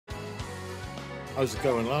How's it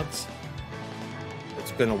going, lads?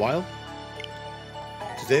 It's been a while.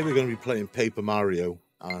 Today we're going to be playing Paper Mario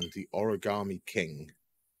and the Origami King.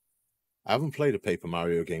 I haven't played a Paper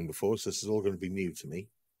Mario game before, so this is all going to be new to me.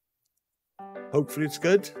 Hopefully it's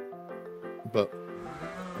good, but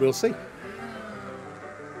we'll see.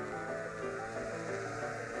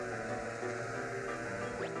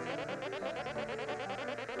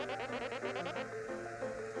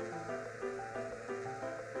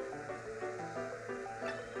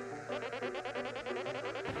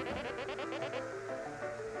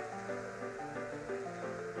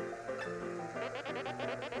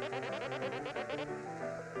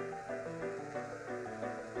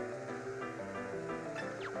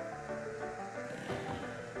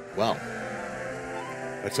 Well,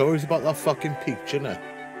 it's always about that fucking Peach, isn't it?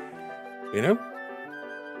 You know?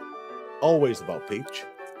 Always about Peach.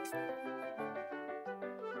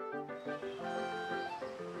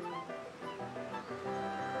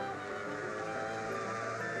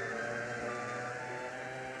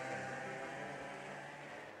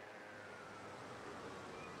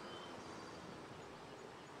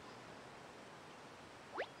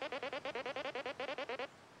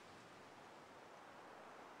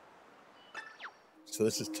 So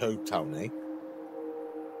this is Toad Town, eh?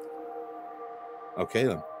 Okay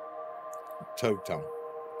then. Toad Town.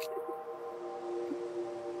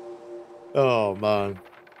 Oh man.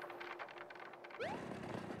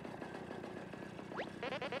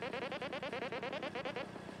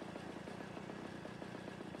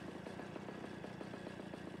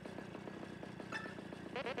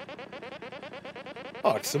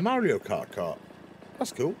 Oh, it's a Mario Kart kart.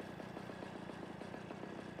 That's cool.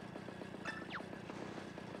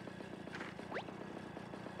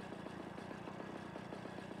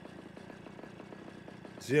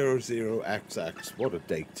 Zero zero XX. What a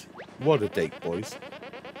date. What a date, boys.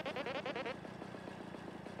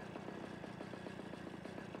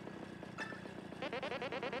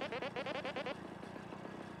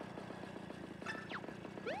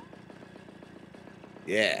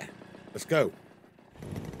 Yeah. Let's go.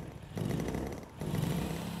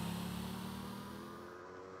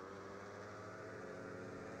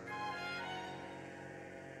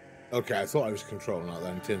 Okay, I thought I was controlling that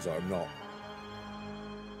then. Turns out I'm not.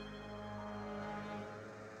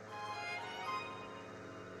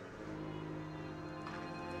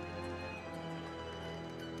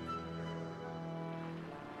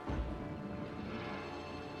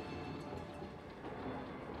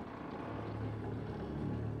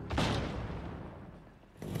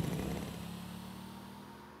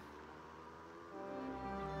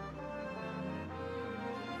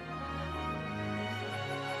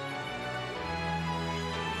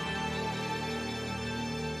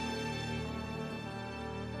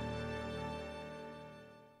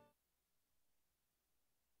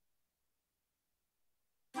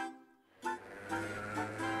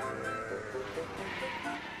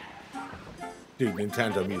 Dude,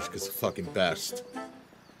 Nintendo music is the fucking best.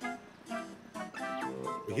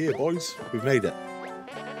 We're here, boys. We've made it.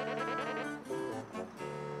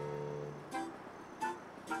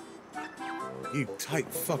 You tight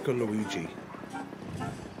fucker, Luigi.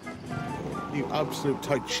 You absolute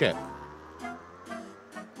tight shit.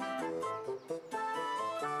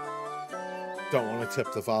 Don't want to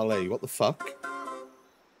tip the valet. What the fuck?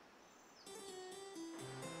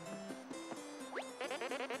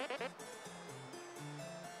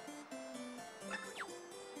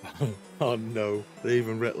 Oh no, they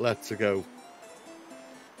even let to go.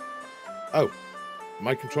 Oh, am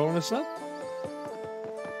I controlling this now?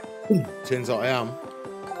 Turns out I am.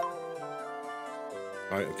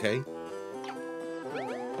 Right, okay.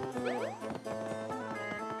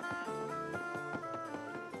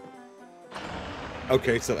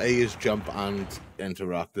 Okay, so A is jump and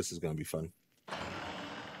interact. This is going to be fun.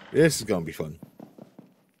 This is going to be fun.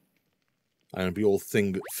 I'm going to be all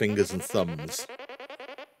fingers and thumbs.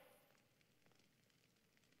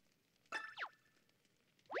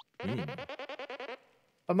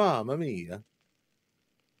 Mamma mia.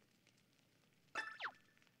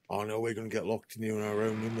 Oh no, we're going to get locked in here on our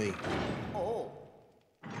own, aren't we? Oh.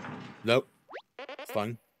 Nope. It's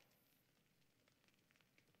fine.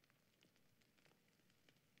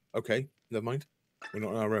 Okay, never mind. We're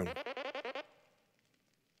not on our own.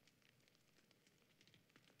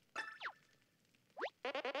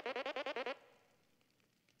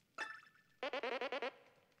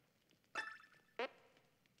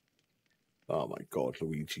 Oh my god,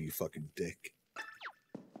 Luigi, you fucking dick.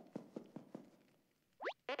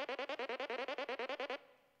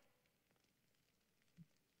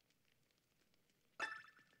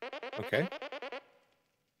 Okay.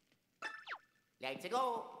 Let's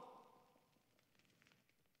go.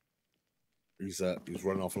 He's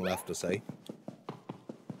running off and left us, eh?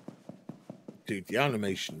 Dude, the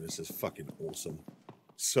animation in this is fucking awesome.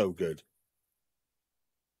 So good.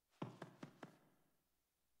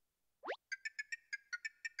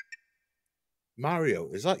 Mario,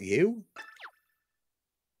 is that you?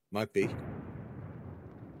 Might be.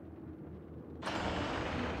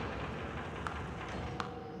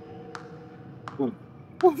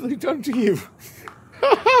 What have they done to you?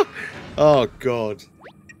 Oh, God.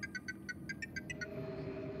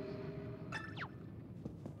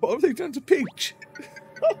 What have they done to Peach?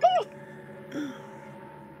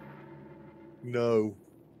 No.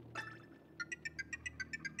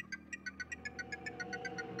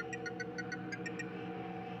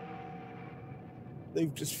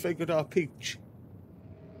 They've just figured out Peach.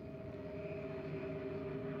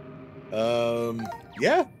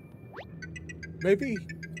 Yeah. Maybe.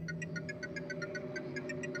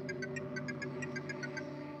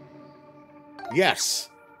 Yes.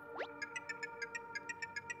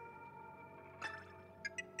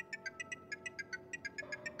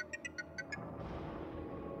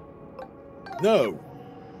 No.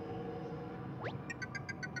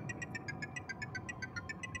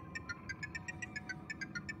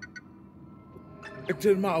 It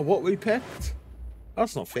didn't matter what we picked.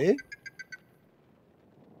 That's not fair.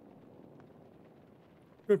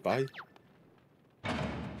 Goodbye.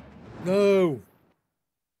 No.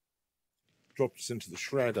 Dropped us into the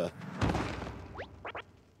shredder.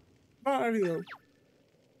 Mario.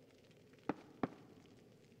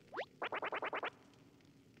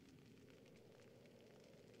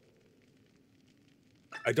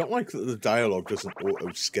 I don't like that the dialogue doesn't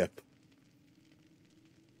auto-skip.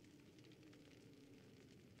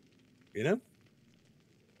 You know?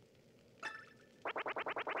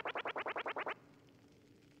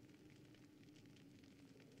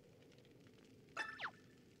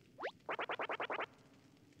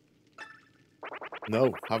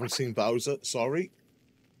 No, haven't seen Bowser, sorry.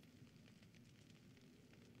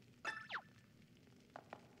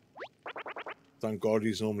 Thank God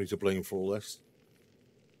he's normally to blame for all this.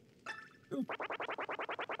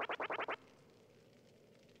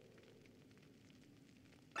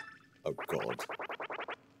 Oh, God.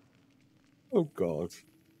 Oh, God.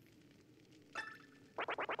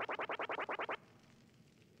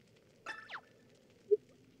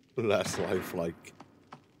 Less lifelike.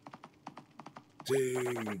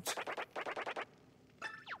 Dude.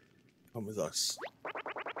 Come with us.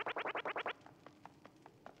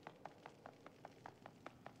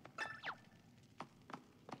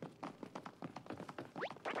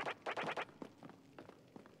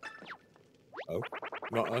 Oh,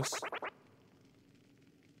 not us.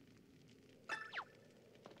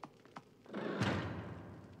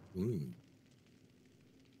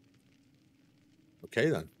 Okay,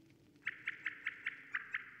 then.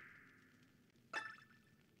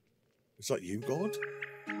 Is that you, God?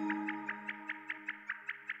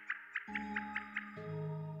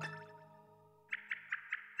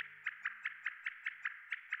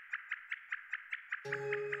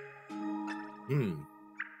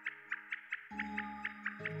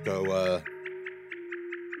 So,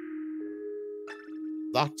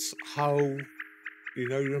 that's how you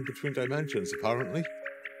know you're in between dimensions, apparently.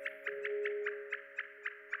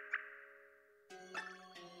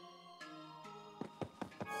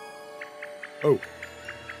 Oh.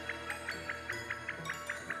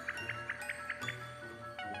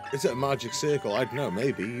 Is it a magic circle? I don't know,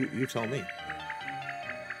 maybe. You tell me.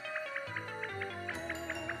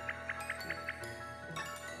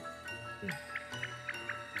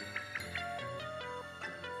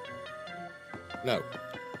 No.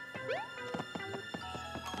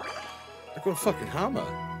 I've got a fucking hammer.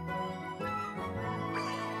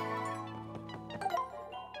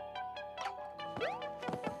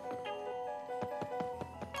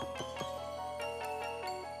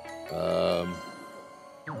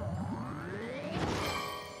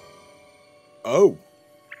 Oh.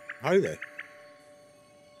 Hi there.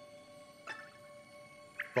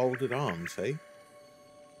 Folded arms, eh?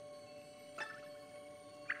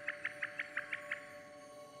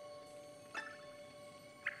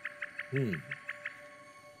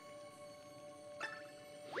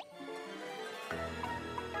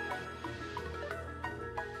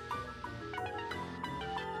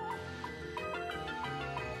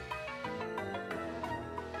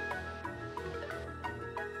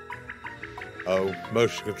 Oh,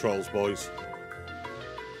 motion controls, boys.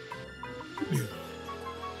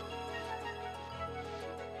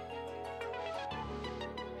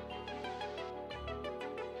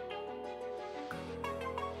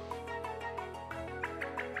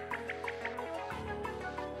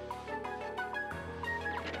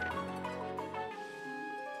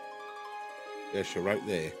 Yes, you're right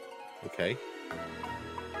there. Okay.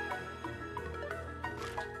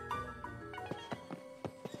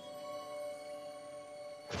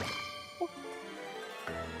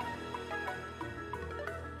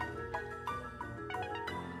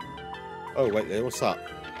 Oh, wait there. What's that?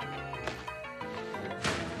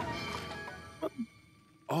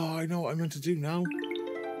 Oh, I know what I meant to do now.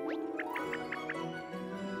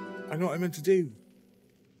 I know what I meant to do.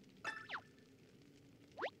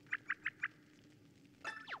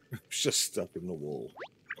 It's just stuck in the wall.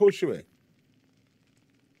 Of course you are.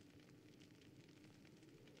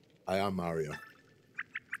 I am Mario.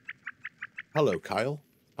 Hello, Kyle.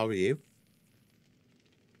 How are you?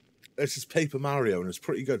 This is Paper Mario, and it's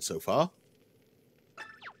pretty good so far.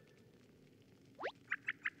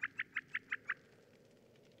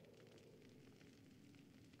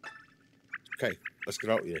 Okay, let's get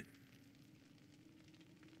out of here.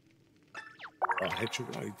 Oh, I hit you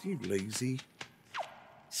right. You lazy.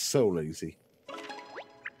 So lazy.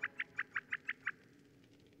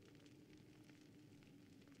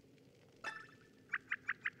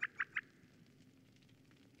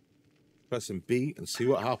 Pressing B and see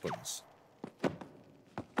what happens.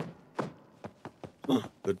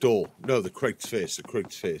 The door. No, the crate's first. The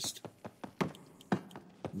crate's first.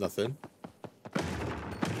 Nothing.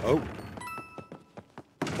 Oh.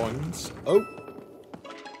 Coins. Oh.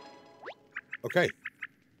 Okay.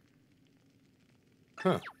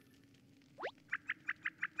 Huh.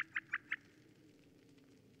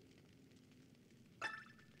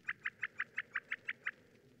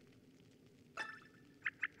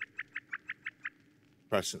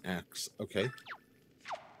 Press an X. Okay.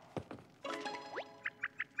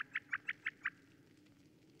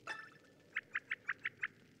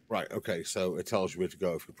 Right, okay, so it tells you where to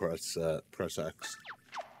go if you press X.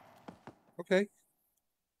 Okay.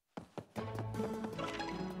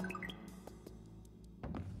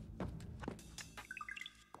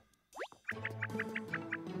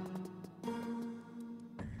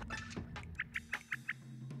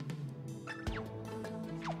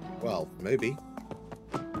 Well, maybe.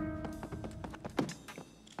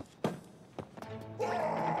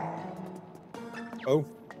 Oh.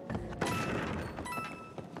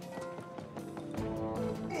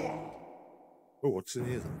 Oh, what's in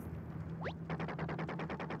here then?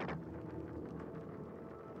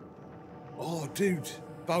 Oh, dude.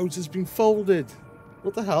 Bowser's been folded.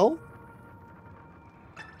 What the hell?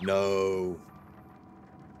 No.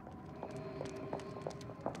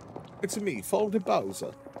 It's me, folded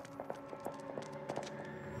Bowser.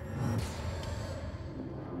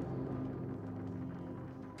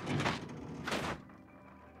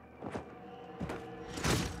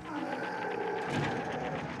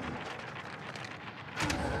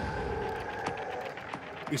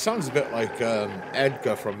 He sounds a bit like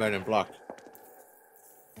Edgar from Men in Black.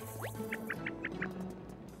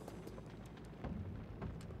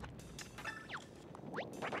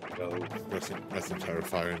 No, nothing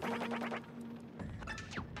terrifying.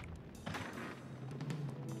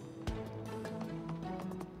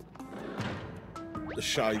 The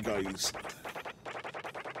Shy Guys.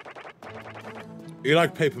 You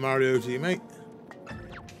like Paper Mario, do you, mate?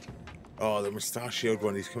 Oh, the mustachioed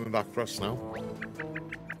one. He's coming back for us now.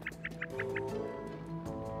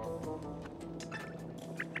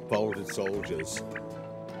 Folded soldiers.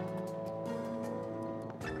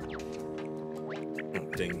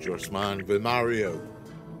 Dangerous man. With Mario.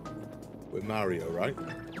 With Mario, right?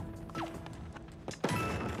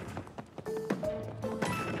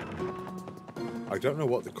 I don't know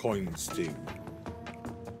what the coins do.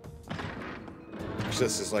 Because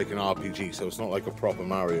this is like an RPG, so it's not like a proper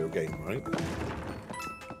Mario game, right?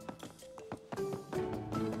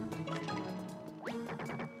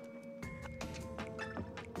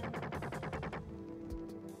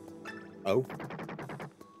 Oh.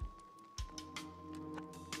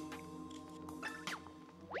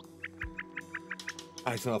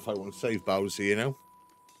 I don't know if I want to save Bowser, you know?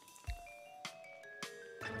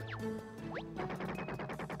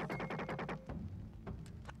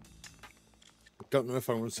 Don't know if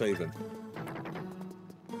I want to save him.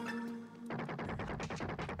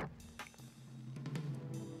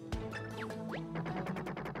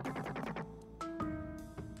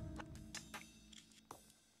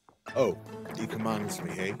 Oh, he commands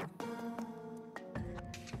me, hey?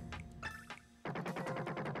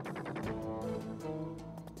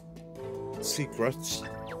 Secrets.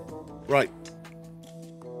 Right.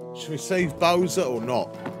 Should we save Bowser or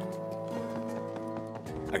not?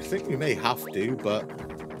 I think we may have to, but...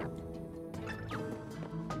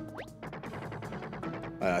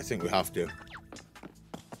 I think we have to.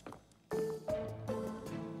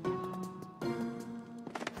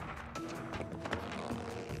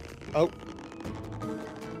 Oh.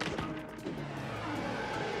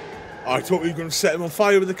 I thought we were going to set him on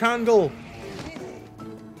fire with a candle.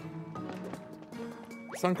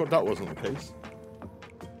 Thank God that wasn't the case.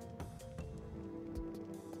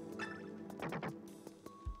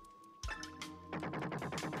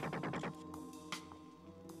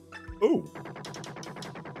 Oh.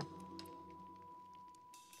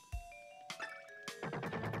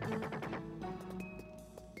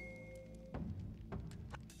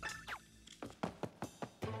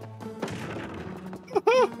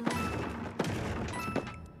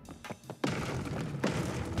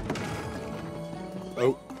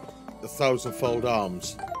 Oh, the 1,000-fold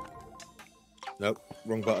arms. Nope,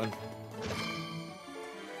 wrong button.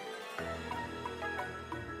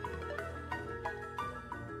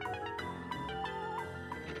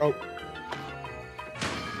 Oh.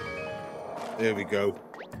 There we go.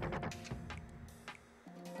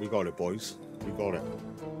 We got it, boys. We got it.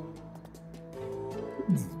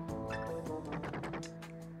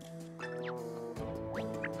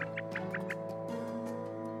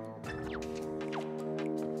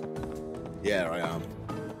 Yeah, I am.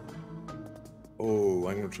 Oh,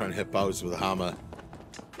 I'm going to try and hit Bowser with a hammer.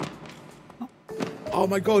 Oh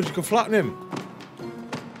my God, you can flatten him.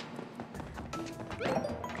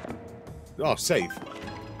 Oh, save.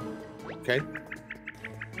 Okay.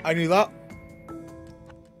 I knew that.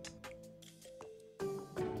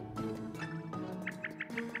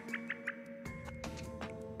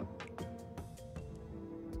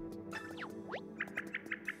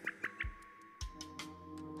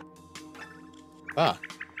 Ah.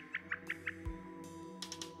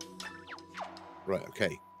 Right,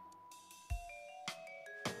 okay.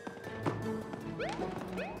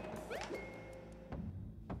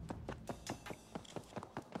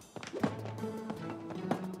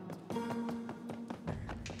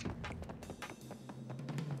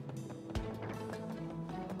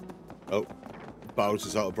 Oh,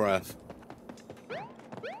 Bowser's out of breath.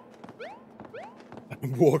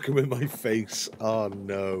 I'm walking with my face. Oh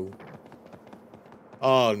no.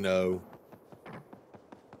 Oh no.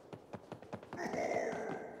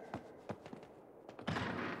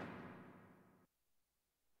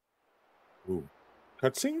 Ooh.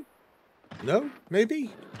 Cutscene? No?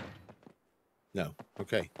 Maybe? No.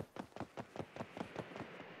 Okay.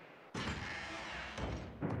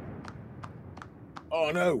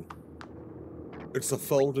 Oh no. It's the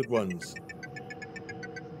folded ones.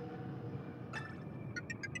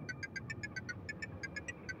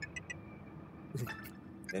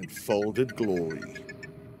 In folded glory.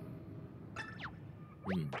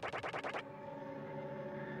 Hmm.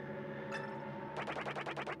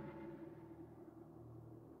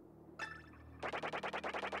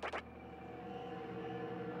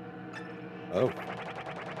 Oh.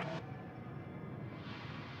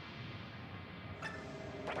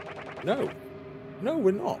 No. No,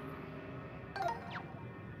 we're not.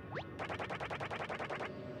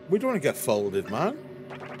 We don't want to get folded, man.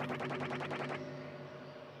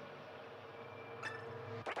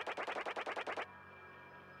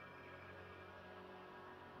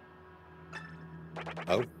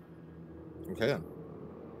 Oh. Okay then.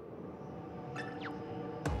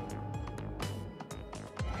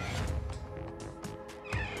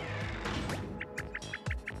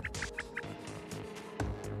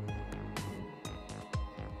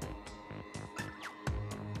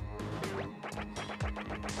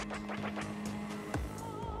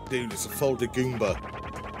 Dude, it's a folded Goomba.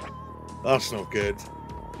 That's not good.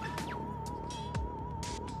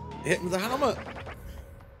 Hit him with a hammer.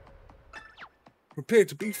 Prepare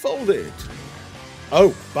to be folded.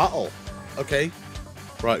 Oh, battle. Okay.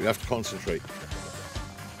 Right, we have to concentrate.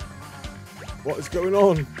 What is going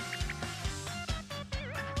on?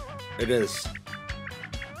 It is.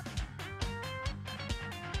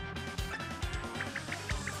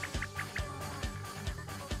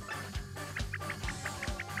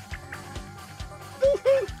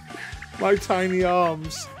 My tiny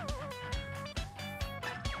arms.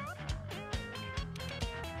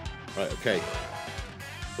 Right, okay.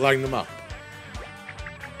 Line them up.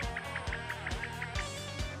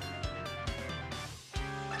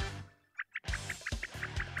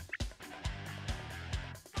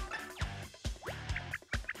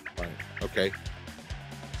 Right, okay.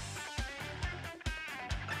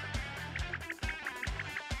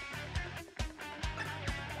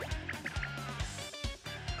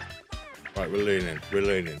 Right, we're leaning, we're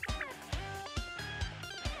leaning.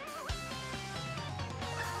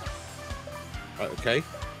 Right, okay.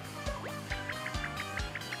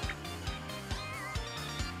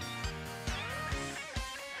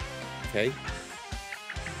 Okay.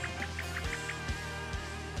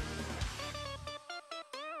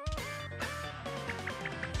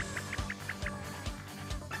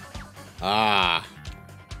 Ah.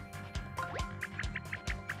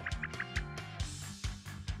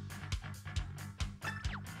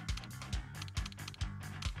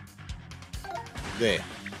 There.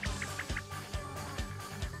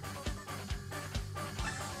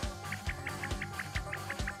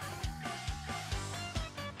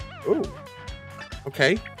 Oh.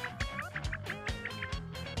 Okay.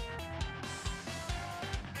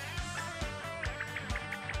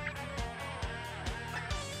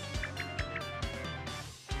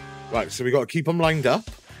 Right, so we got to keep them lined up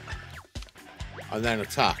and then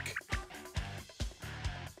attack.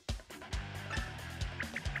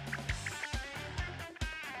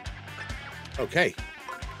 Okay.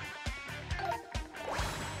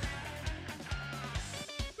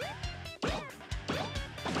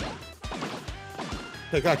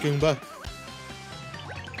 Take that, Goomba.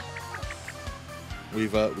 We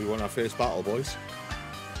won our first battle, boys.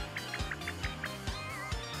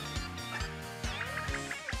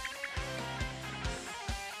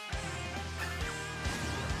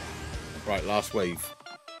 Right, last wave.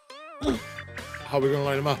 How are we going to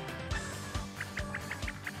line them up?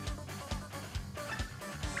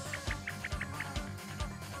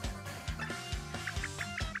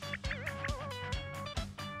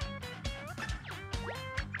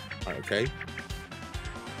 Right, okay.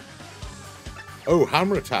 Oh,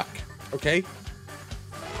 hammer attack. Okay.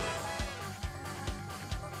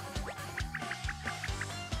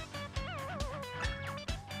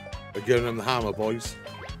 We're giving them the hammer, boys.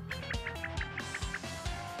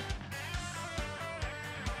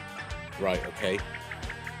 Right, okay.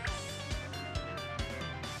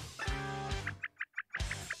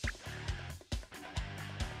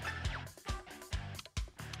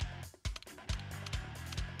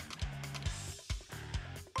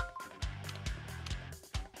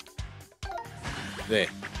 There.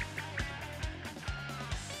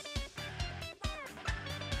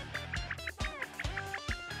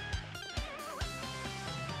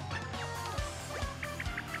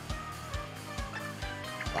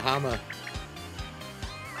 The hammer.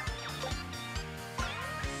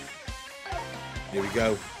 Here we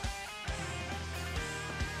go.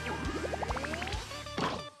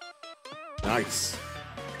 Nice.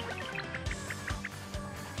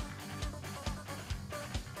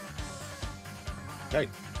 Okay.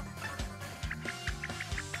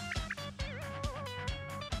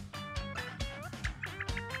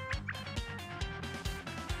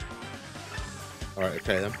 All right,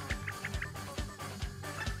 okay then.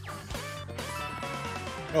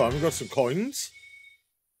 Oh, I've got some coins.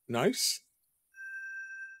 Nice.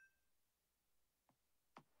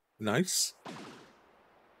 Nice.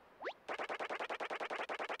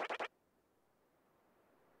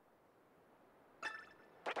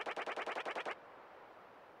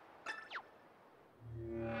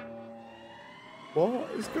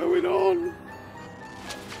 What is going on?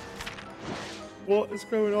 What is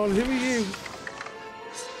going on? Who are you?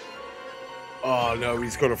 Oh no,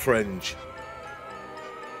 he's got a fringe.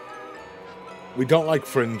 We don't like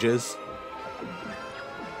fringes.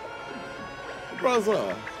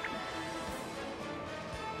 Brother.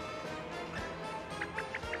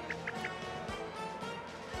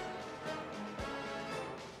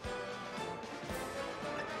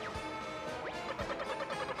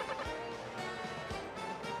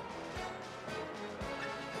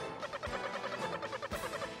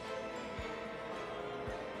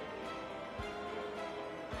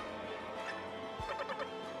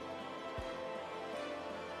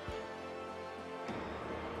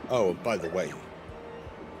 Oh, by the way,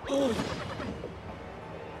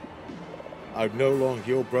 I'm no longer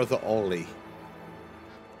your brother Ollie.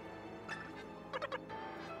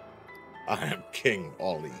 I am King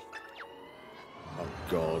Ollie. Oh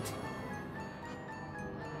God.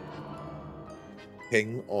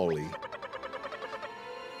 King Ollie.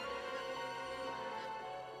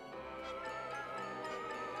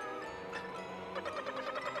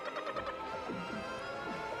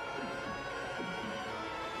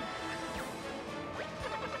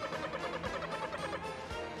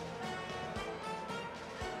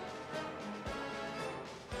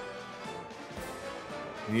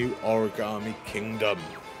 New Origami Kingdom.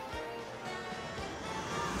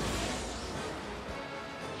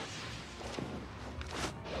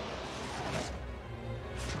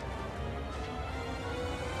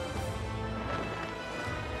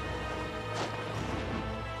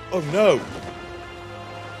 Oh no!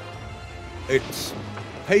 It's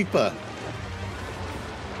paper.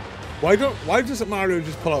 Why doesn't Mario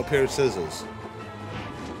just pull out a pair of scissors?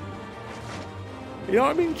 You know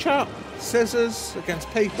what I mean, chap? Scissors against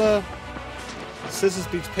paper. Scissors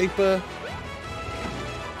beats paper.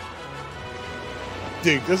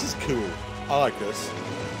 Dude, this is cool. I like this.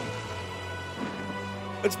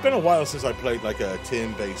 It's been a while since I played like a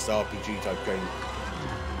turn-based RPG type game.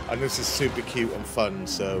 And this is super cute and fun,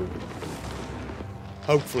 so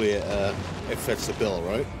hopefully it fits the bill,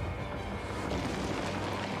 right?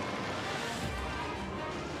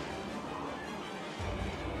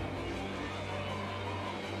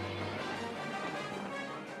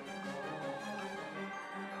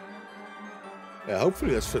 Yeah,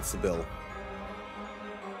 hopefully this fits the bill.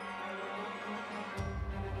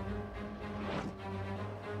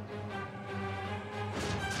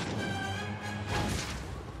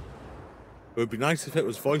 It would be nice if it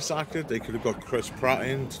was voice acted. They could have got Chris Pratt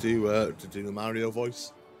in to do the Mario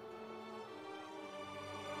voice.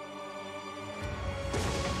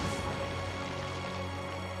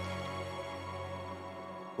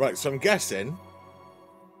 Right, so I'm guessing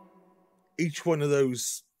each one of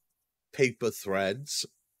those paper threads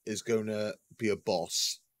is going to be a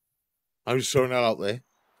boss. I'm just throwing that out there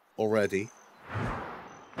already.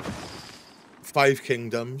 5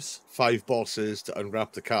 kingdoms, 5 bosses to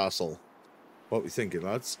unwrap the castle. What are we thinking,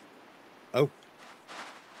 lads? Oh.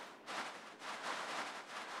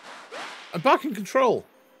 I'm back in control.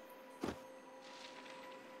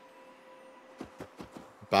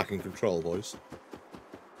 Back in control, boys.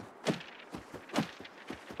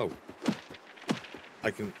 Oh.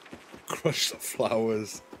 I can crush the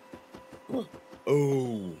flowers.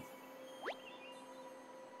 Oh.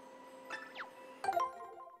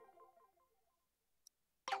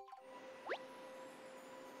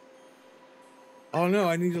 Oh no,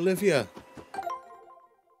 I need Olivia.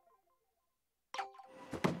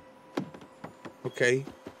 Okay.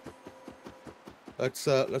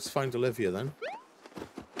 Let's find Olivia then.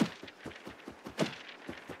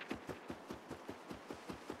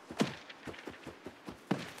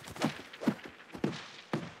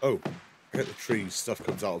 Oh, hit the tree, stuff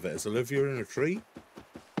comes out of it. Is Olivia in a tree?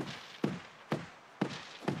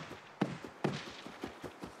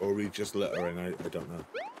 Or we just let her in, I don't know.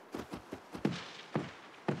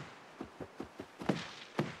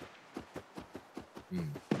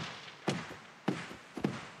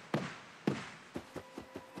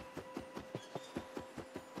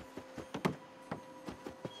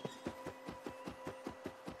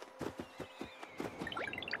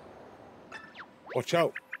 Watch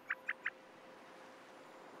out.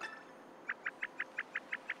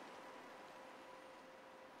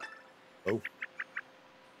 Oh.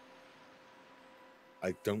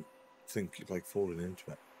 I don't think you'd like falling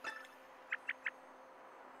into it.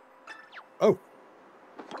 Oh.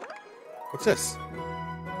 What's this?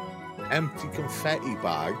 Empty confetti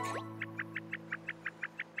bag.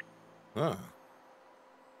 Ah.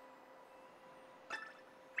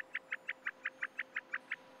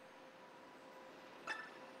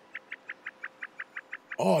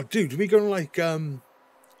 Oh, dude, are we going to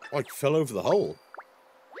like fill over the hole?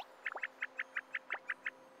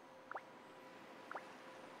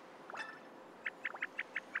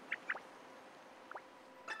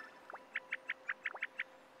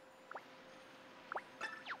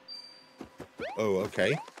 Oh,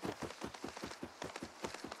 okay.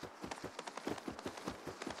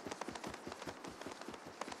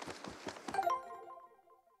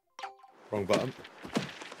 Wrong button.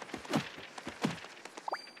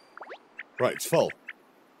 Right, it's full.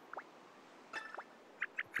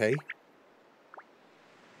 Okay.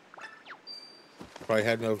 Try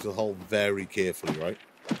heading over to the hole very carefully, right?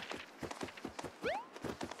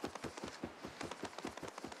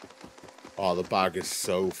 Oh, the bag is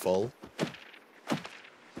so full.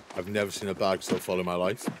 I've never seen a bag so full in my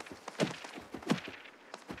life.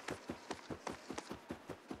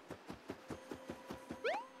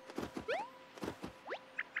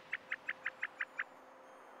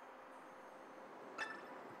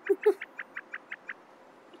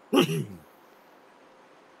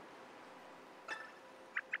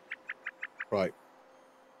 Right.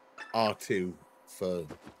 R2 for...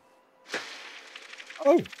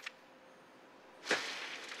 Oh!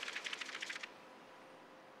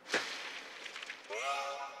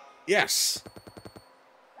 Yes!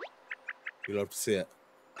 You'll have to see it.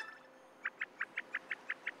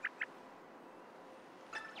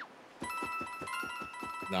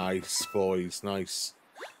 Nice, boys, nice.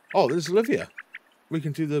 Oh, there's Olivia. We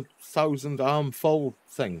can do the 1,000-arm fold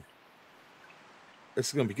thing. This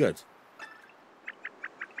is going to be good.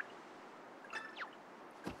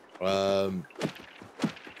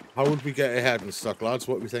 How would we get ahead and stuck, lads?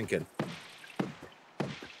 What are we thinking?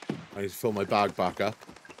 I need to fill my bag back up.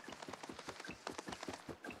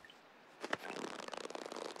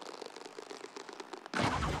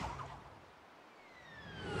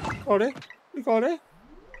 Got it. We got it.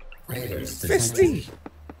 Fisty!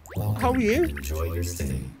 How are you? Enjoy your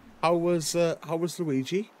stay. How was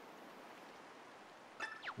Luigi?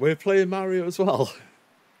 We're playing Mario as well.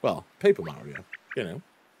 Well, Paper Mario, you know.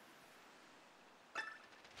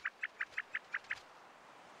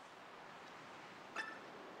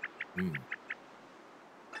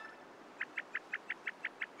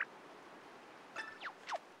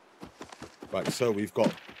 Right, so we've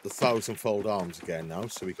got the 1,000-fold arms again now,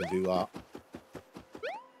 so we can do that.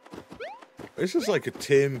 This is like a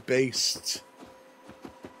team-based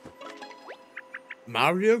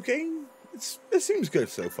Mario game? It seems good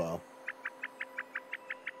so far.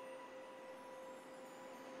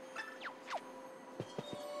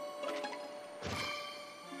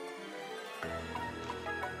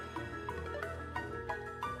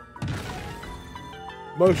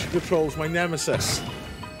 Motion control's my nemesis.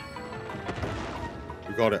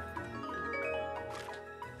 We got it.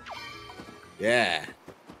 Yeah.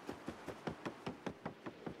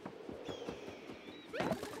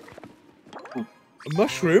 A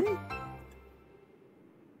mushroom?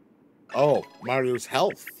 Oh, Mario's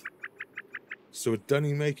health. So it done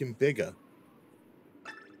he make him bigger.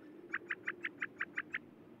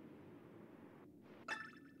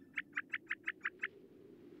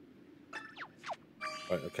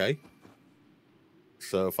 Right, okay.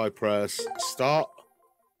 So if I press start,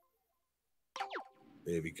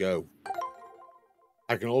 there we go.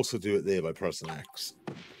 I can also do it there by pressing X.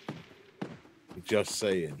 Just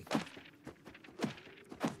saying.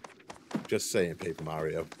 Just saying, Paper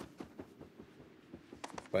Mario.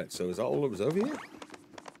 Right, so is that all that was over here?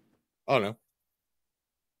 Oh, no.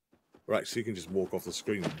 Right, so you can just walk off the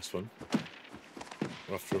screen on this one.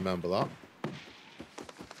 I'll have to remember that.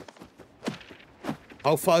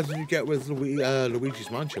 How far did you get with Luigi's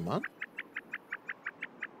Mansion, man?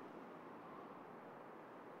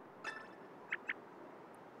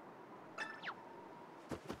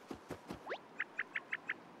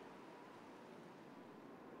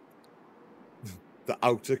 The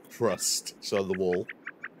outer crust, so the wall.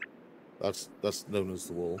 That's known as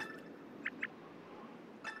the wall.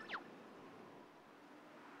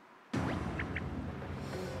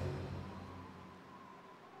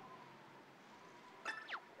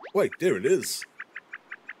 Wait, there it is.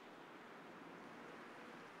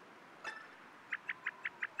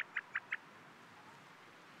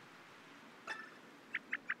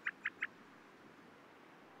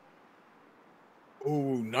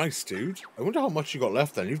 Oh, nice, dude. I wonder how much you got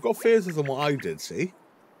left then. You've got further than what I did, see?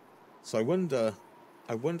 So I wonder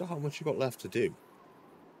how much you got left to do.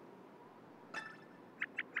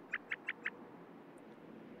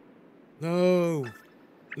 No.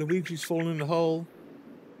 Luigi's fallen in the hole.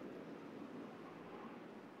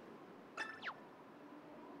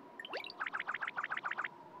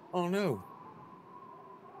 Oh no.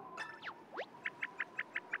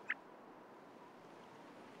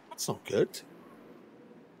 That's not good.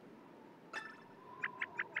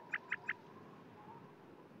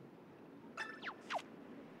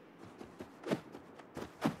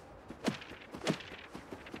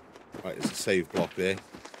 Right, there's a save block there.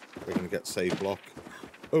 We're going to get save block.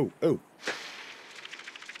 Oh, oh.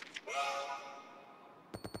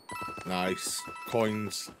 Nice.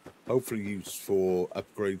 Coins. Hopefully used for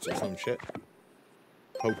upgrades or some shit.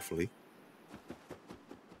 Hopefully.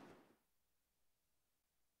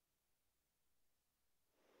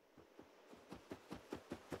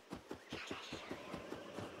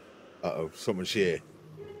 Uh-oh, someone's here.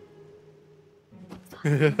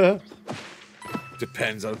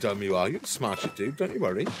 Depends how dumb you are. You can smash it, dude. Don't you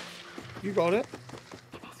worry. You got it.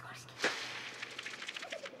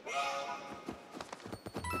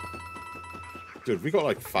 Dude, we got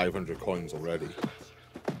like 500 coins already.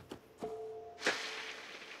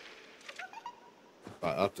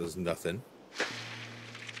 Right, that does nothing.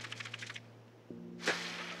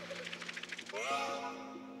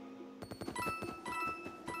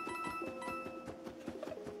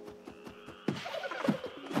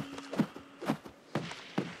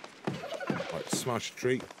 Right, smash a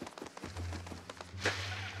tree.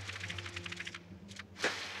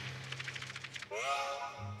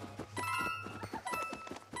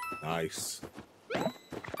 Nice.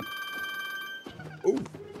 Oh,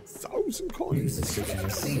 1,000 coins. Subscription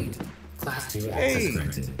received. Class 2 Hey, access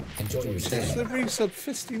granted. Enjoy your just stay. the resub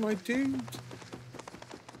fisty, my dude.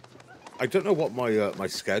 I don't know what my my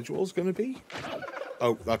schedule's going to be.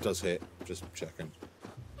 Oh, that does hit. Just checking.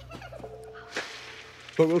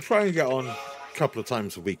 But we'll try and get on a couple of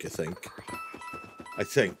times a week, I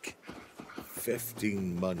think.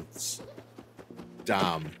 15 months.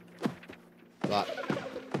 Damn. That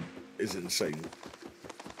is insane.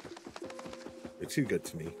 Wait, too good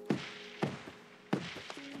to me.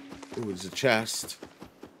 Oh, there's a chest.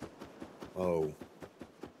 Oh.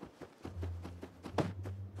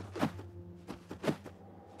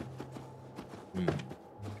 Do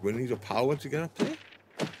we need a power to get up there?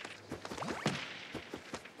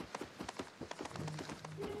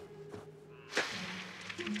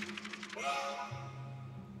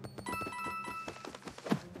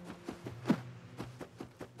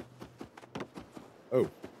 Oh.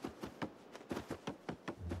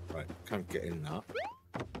 Right, can't get in that.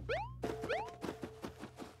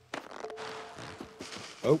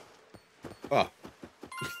 Oh. Ah.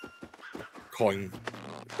 Coin.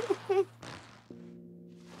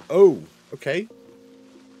 Oh, okay.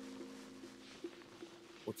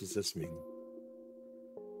 What does this mean?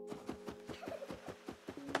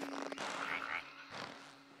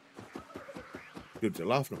 Dude, they're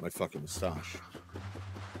laughing at my fucking moustache.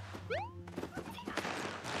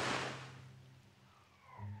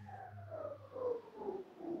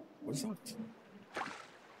 What's that?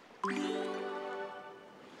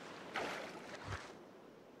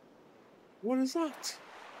 What is that?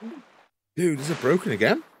 Dude, is it broken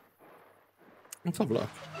again? Let's have a look.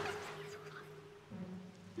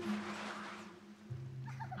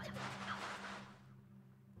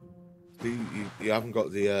 You haven't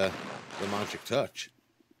got the magic touch.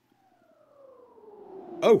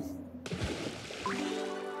 Oh!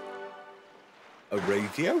 A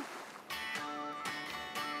radio?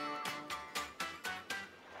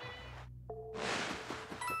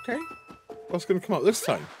 Okay. What's going to come out this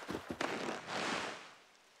time?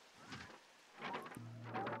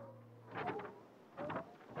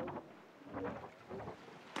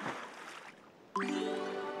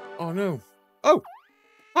 Oh no. Oh!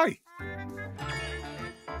 Hi!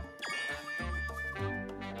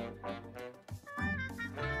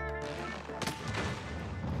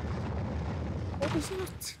 What was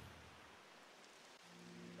that?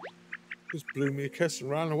 Just blew me a kiss and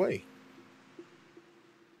ran away.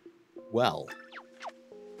 Well,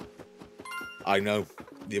 I know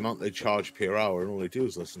the amount they charge per hour, and all they do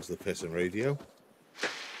is listen to the pissing radio.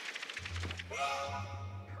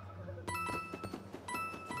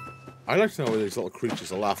 I like to know where these little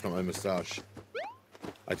creatures are laughing at my moustache.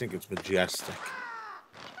 I think it's majestic.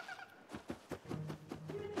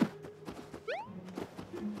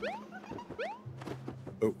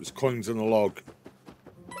 Oh, there's coins in the log.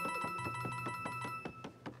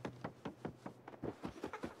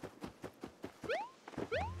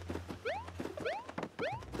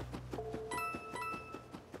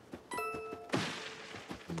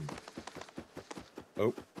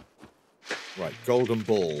 Oh. Right, golden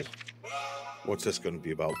ball. What's this going to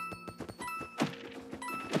be about?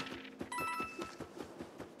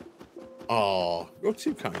 Oh, you're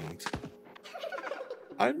too kind.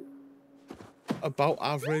 I'm about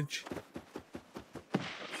average.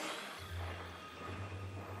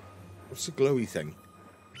 What's the glowy thing?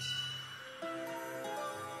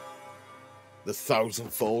 The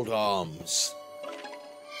thousandfold arms.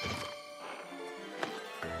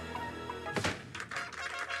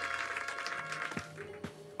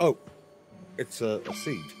 Oh, it's a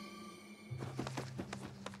seed.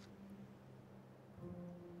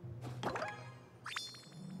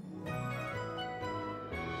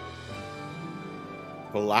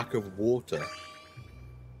 For lack of water.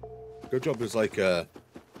 Good job. There's like a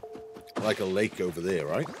lake over there,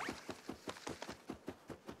 right?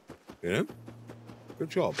 You know? Good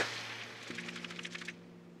job.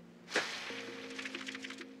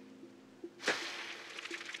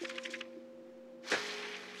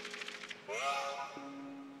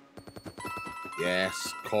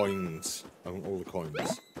 Yes, coins. I want all the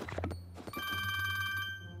coins.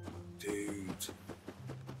 Dude.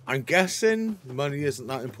 I'm guessing money isn't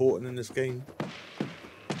that important in this game.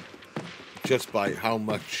 Just by how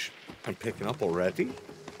much I'm picking up already.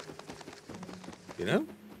 You know?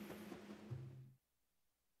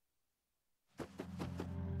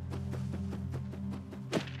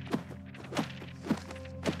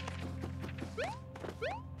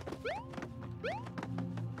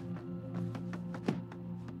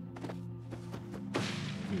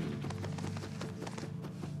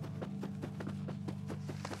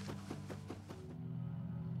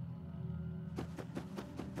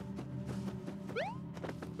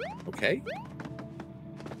 Okay.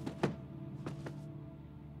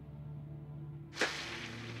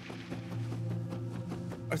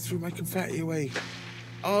 I threw my confetti away.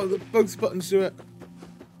 Oh, both buttons do it.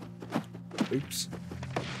 Oops.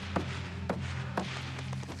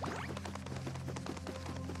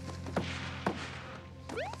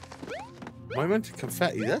 Am I meant to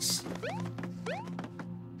confetti this?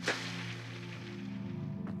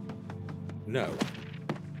 No.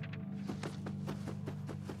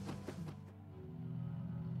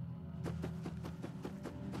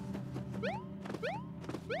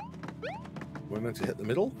 We're meant to hit the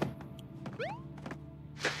middle?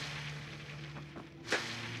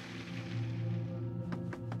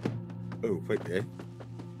 Oh, wait, eh?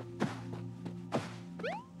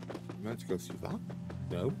 We're meant to go through that?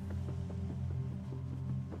 No.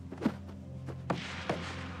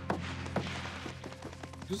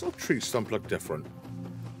 Does that tree stump look different?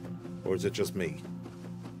 Or is it just me?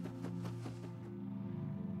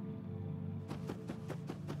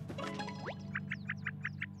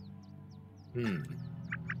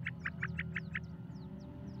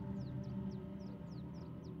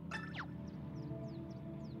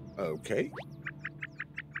 Okay.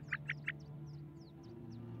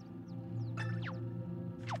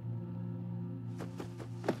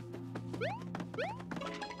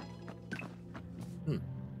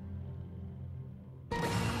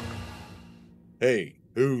 Hey,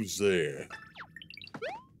 who's there?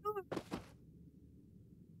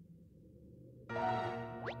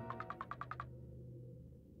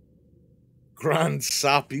 Grand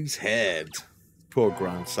Sappy's head. Poor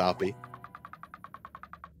Grand Sappy.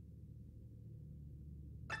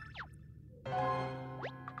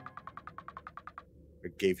 I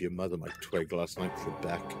gave your mother my twig last night for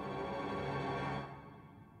Beck.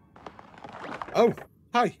 Oh,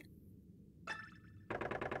 hi.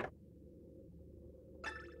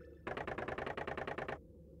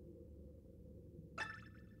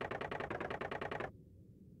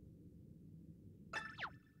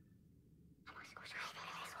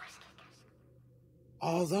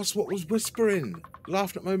 Oh, that's what was whispering.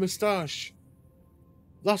 Laughing at my moustache.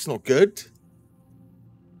 That's not good.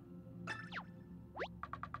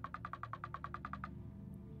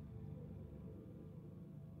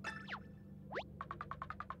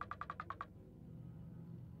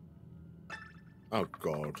 Oh,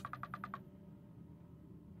 God.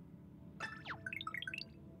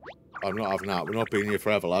 I'm not having that. We're not being here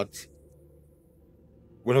forever, lads.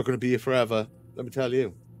 We're not going to be here forever. Let me tell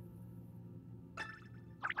you.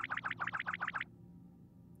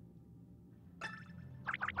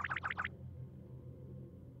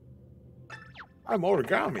 I'm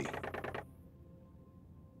Origami.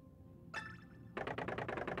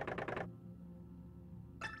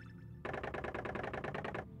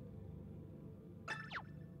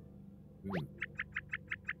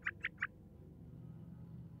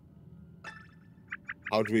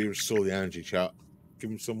 How do we restore the energy, chat?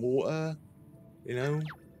 Give him some water, you know?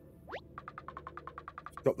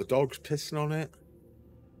 Stop the dogs pissing on it.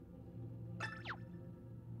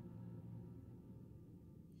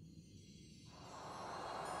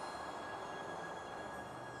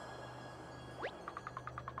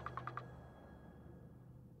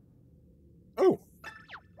 Oh!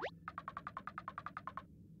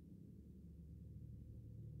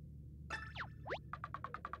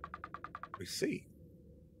 I see.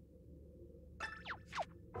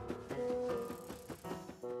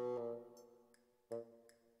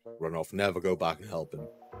 Run off, never go back and help him.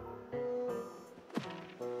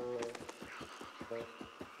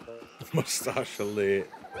 Mustache alert.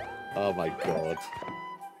 Oh my God.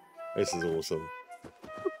 This is awesome.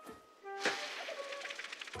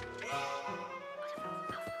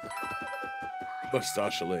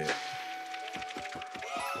 Mustache alert.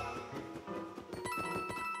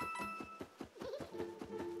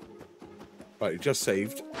 Right, he just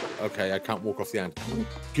saved. Okay, I can't walk off the end.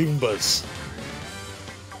 Goombas.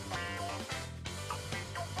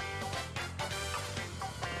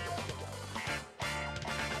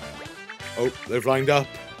 Oh, they've lined up.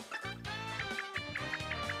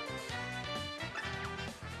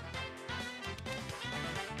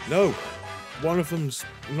 No, one of them's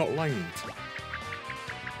not lined.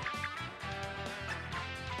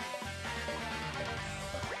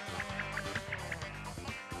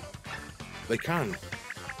 They can.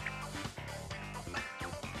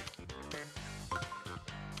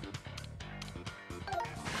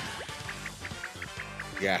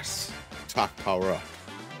 Yes, attack power up.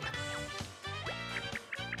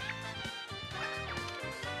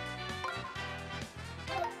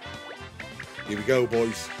 Here we go,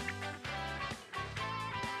 boys.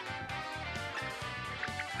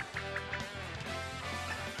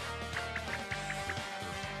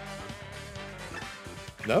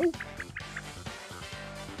 No?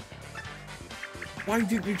 Why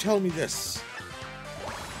didn't you tell me this?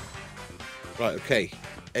 Right, okay.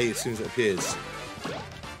 A as soon as it appears.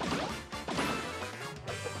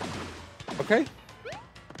 Okay.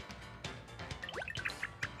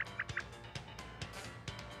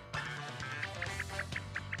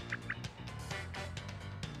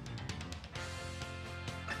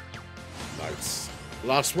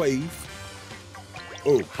 Last wave.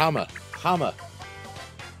 Oh, hammer. Hammer.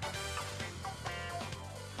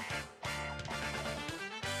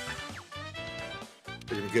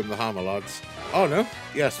 We're going to give him the hammer, lads. Oh, no.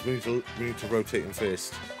 Yes, we need to rotate him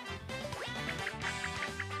first.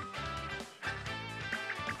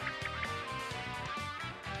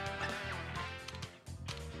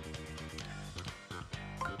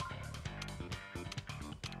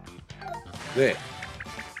 There.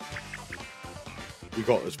 We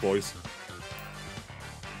got this, boys.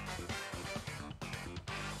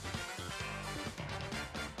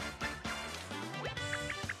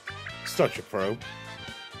 Such a pro.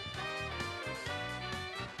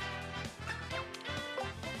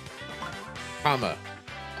 Hammer.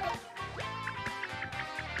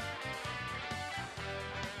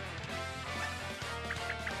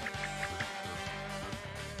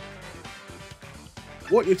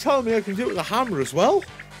 What, you're telling me I can do it with a hammer as well?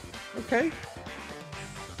 Okay.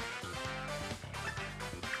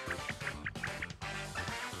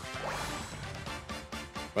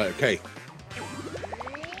 Right, okay.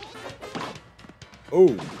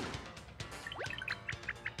 Oh.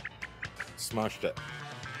 Smashed it.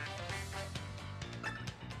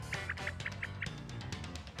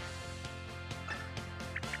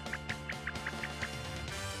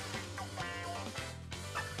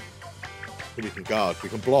 We can guard, we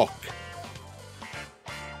can block.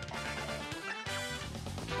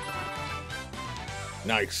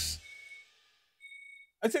 Nice.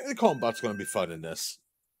 I think the combat's going to be fun in this.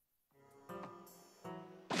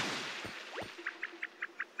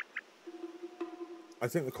 I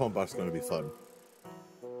think the combat's going to be fun.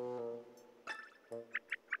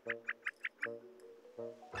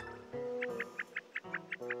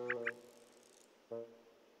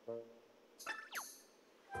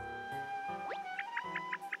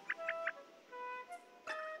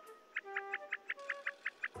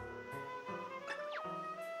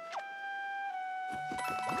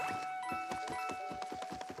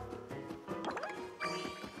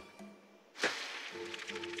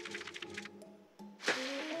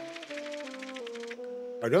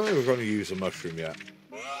 I don't think we're going to use a mushroom yet.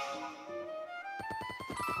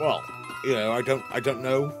 Well, you know, I don't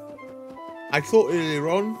know. I thought earlier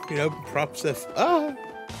on, you know, perhaps if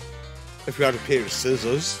we had a pair of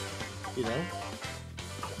scissors, you know,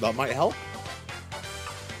 that might help.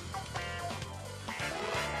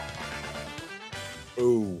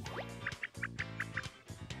 Ooh.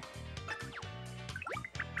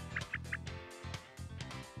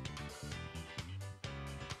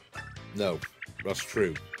 No, that's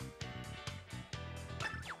true.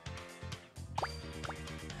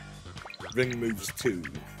 Ring moves 2.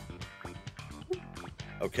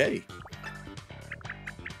 Okay.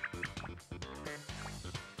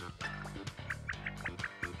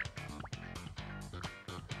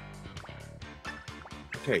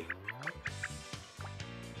 Okay.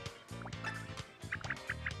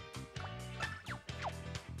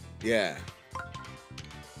 Yeah.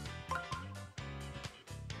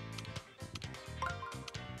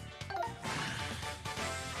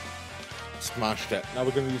 Smashed it. Now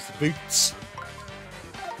we're going to use the boots.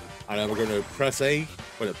 And then we're going to press A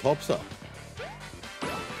when it pops up.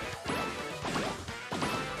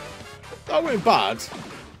 That weren't bad.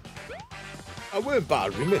 That weren't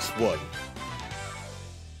bad. We missed one.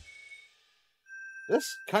 This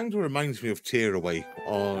kind of reminds me of Tearaway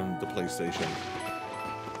on the PlayStation.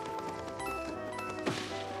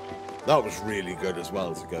 That was really good as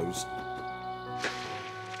well as it goes.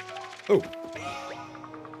 Oh.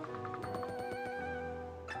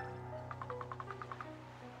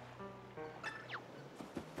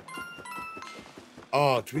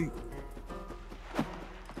 Oh, do we...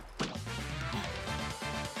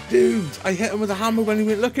 Dude, I hit him with a hammer when he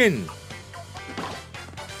went looking.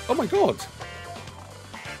 Oh my god.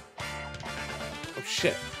 Oh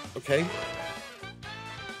shit. Okay.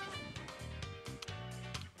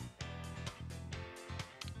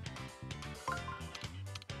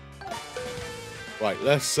 Right,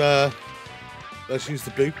 let's use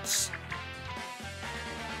the boots.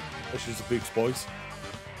 Let's use the boots, boys.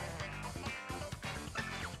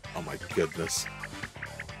 Oh my goodness.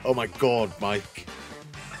 Oh my god, Mike.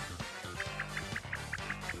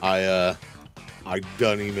 I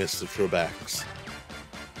dunny missed the Trebeks.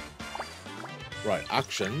 Right,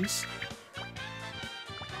 actions.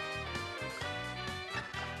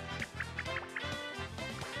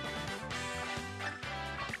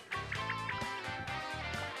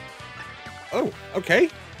 Oh, okay.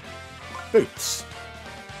 Boots.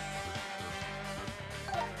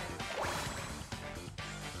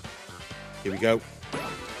 Here we go.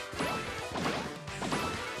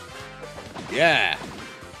 Yeah.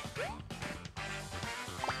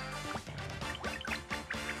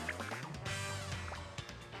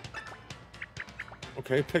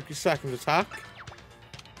 Okay, pick your second attack.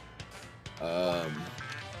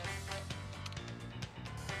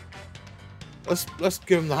 Let's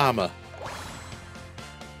give him the hammer.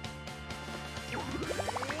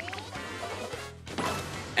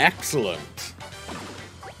 Excellent.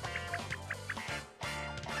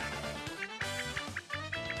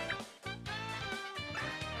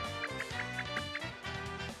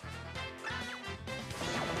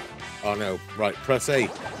 Oh no, right, press A.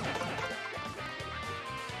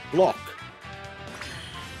 Block.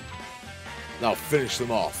 Now finish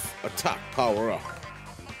them off. Attack power up.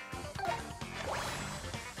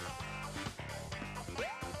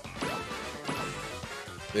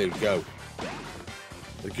 There you go.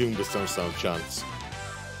 The Goombas don't stand a chance.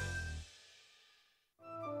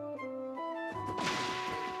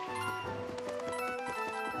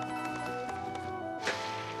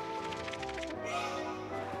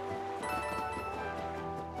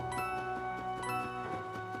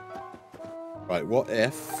 Right, what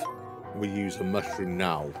if we use a mushroom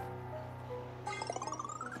now?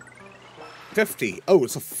 50. Oh,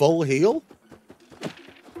 it's a full heal?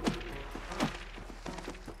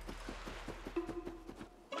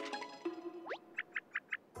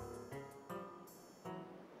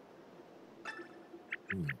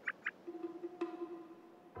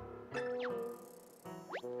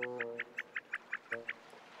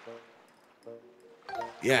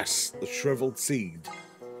 Yes, the shriveled seed.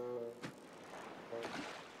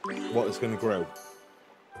 What is going to grow?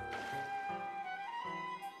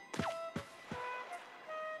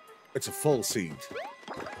 It's a full seed.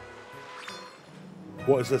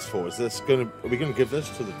 What is this for? Is this going to... Are we going to give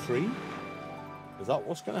this to the tree? Is that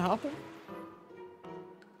what's going to happen?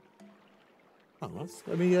 Oh,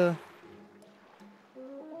 let me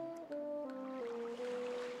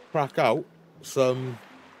crack out some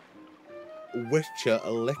Witcher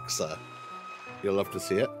elixir. You'll love to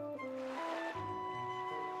see it.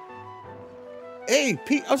 Hey,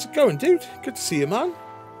 Pete, how's it going, dude? Good to see you, man.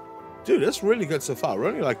 Dude, that's really good so far. We're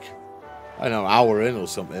only like, I don't know, an hour in or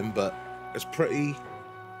something, but it's pretty...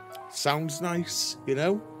 Sounds nice, you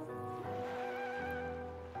know?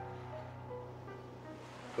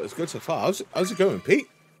 But it's good so far. How's it going, Pete?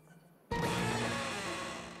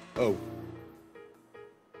 Oh.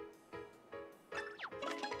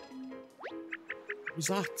 What was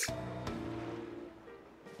that?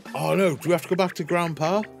 Oh no, do we have to go back to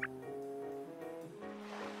Grandpa?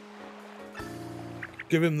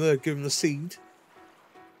 Give him the seed.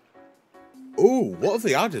 Ooh, what have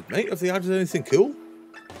they added, mate? Have they added anything cool?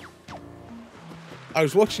 I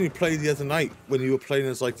was watching you play the other night when you were playing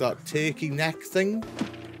as like that turkey neck thing.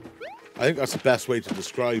 I think that's the best way to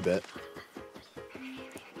describe it.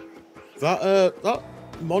 That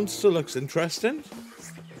monster looks interesting.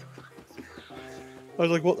 I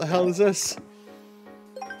was like, what the hell is this?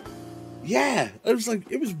 Yeah,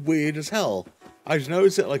 it was weird as hell. I just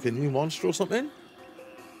noticed it like a new monster or something.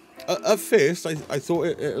 At first, I thought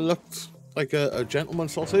it looked like a gentleman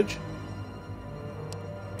sausage.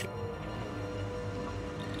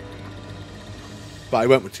 But I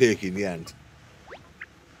went with turkey in the end.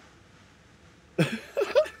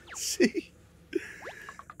 See?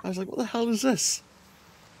 I was like, what the hell is this?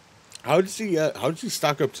 How does he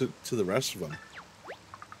stack up to the rest of them?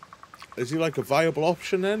 Is he like a viable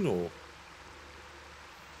option then, or?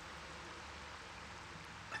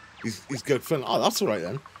 He's good fun. Oh, that's alright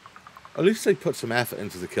then. At least they put some effort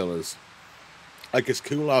into the killers. Like, it's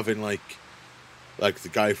cool having like the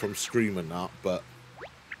guy from Scream and that, but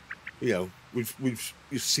you know, we've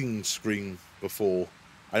seen Scream before.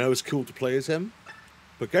 I know it's cool to play as him,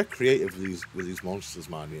 but get creative with these monsters,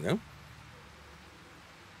 man, you know?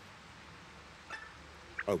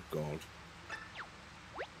 Oh god.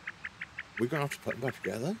 We're gonna have to put them back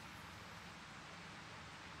together?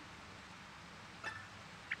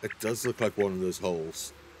 It does look like one of those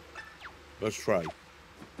holes. Let's try.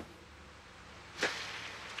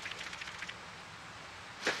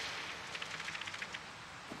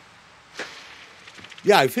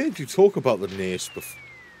 Yeah, I've heard you talk about the nurse before.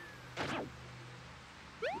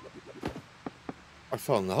 I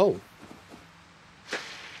found the hole.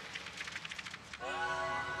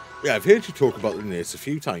 Yeah, I've heard you talk about the nurse a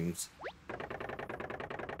few times.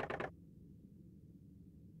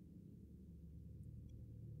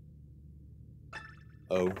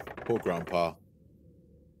 Oh, poor Grandpa.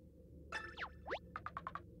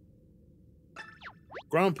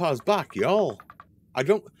 Grandpa's back, y'all. I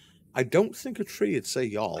don't think a tree would say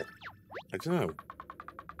y'all. I don't know.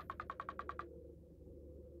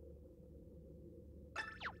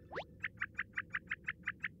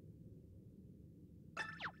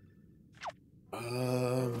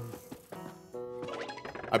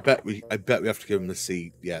 I bet we have to give him the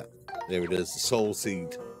seed. Yeah, there it is, the soul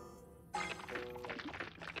seed.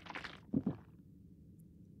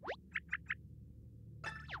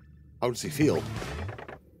 How does he feel?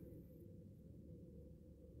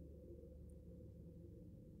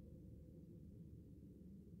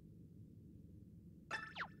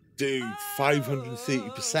 Dude,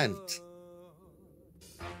 530%.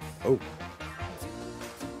 Oh.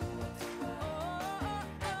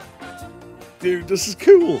 Dude, this is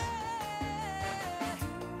cool.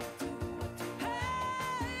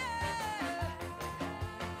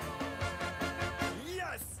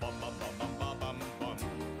 Yes.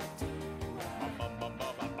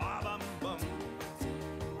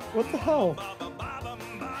 What the hell?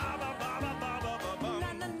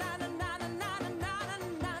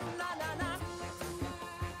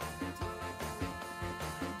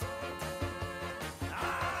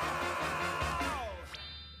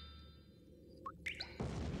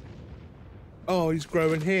 Oh, he's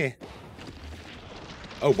growing here.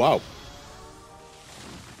 Oh, wow.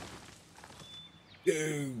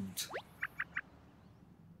 Dude.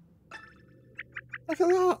 Look at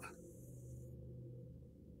that.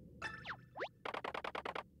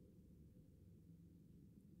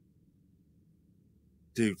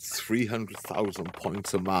 Dude, 300,000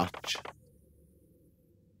 points a match.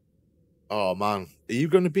 Oh man, are you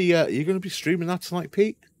going to be streaming that tonight,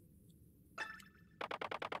 Pete?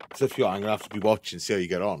 So if you are, I'm gonna have to be watching, see how you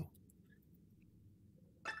get on.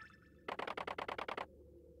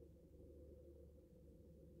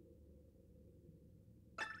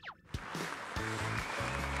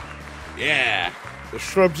 Yeah, the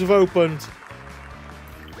shrubs have opened.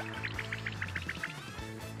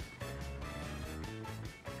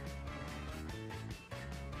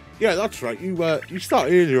 Yeah, that's right. You start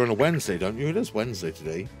earlier on a Wednesday, don't you? It is Wednesday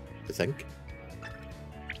today, I think.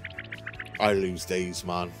 I lose days,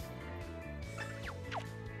 man.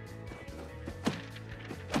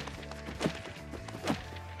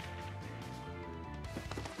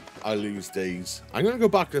 I lose days. I'm gonna go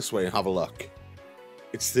back this way and have a look.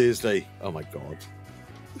 It's Thursday. Oh my god.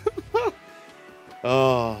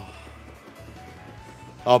 Oh.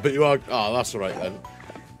 Oh, but you are. Oh, that's all right then.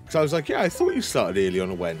 So I was like, yeah, I thought you started early on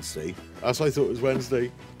a Wednesday. That's why I thought it was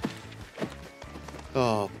Wednesday.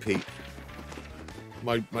 Oh, Pete.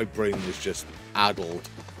 My brain is just addled.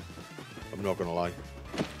 I'm not gonna lie.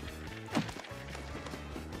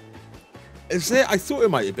 Is there? I thought it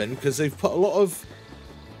might have been because they've put a lot of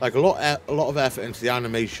effort into the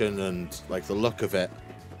animation and like the look of it.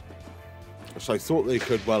 So I thought they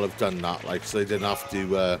could well have done that, like so they didn't have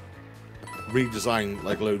to redesign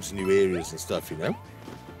like loads of new areas and stuff, you know.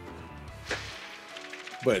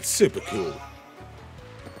 But it's super cool.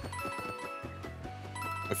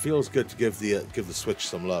 It feels good to give the Switch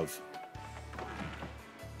some love.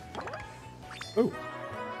 Oh,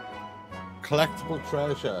 collectible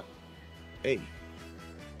treasure. Hey.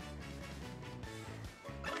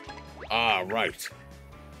 Ah, right.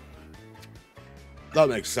 That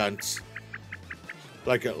makes sense.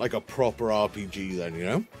 Like a proper RPG, then, you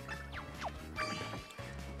know.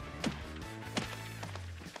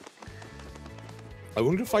 I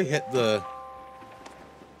wonder if I hit the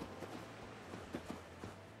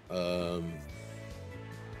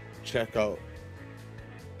check out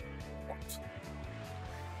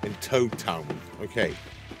in Toad Town. Okay.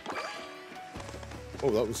 Oh,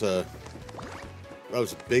 that was a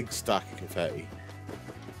big stack of confetti.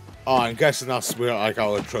 Oh, I'm guessing that's where like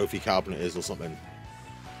our trophy cabinet is or something.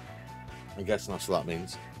 I'm guessing that's what that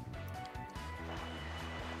means.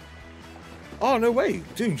 Oh, no way.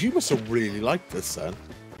 Dude, you must have really liked this then.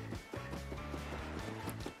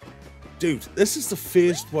 Dude, this is the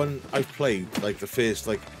first one I've played. Like, the first,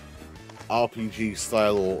 like, RPG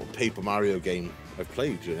style or Paper Mario game I've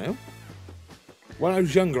played, you know? When I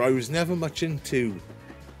was younger, I was never much into...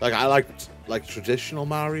 Like, I liked, like, traditional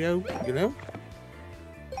Mario, you know?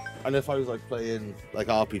 And if I was, like, playing, like,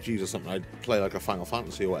 RPGs or something, I'd play, like, a Final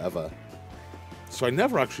Fantasy or whatever. So I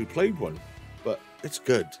never actually played one. But it's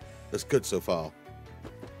good. It's good so far.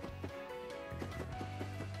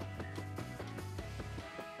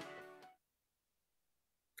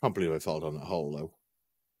 Can't believe I fell down that hole, though.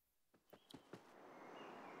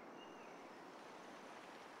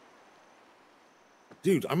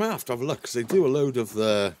 Dude, I might have to have a look, because they do a load of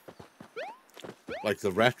the... like,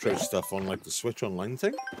 the retro stuff on, like, the Switch Online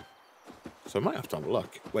thing. So I might have to have a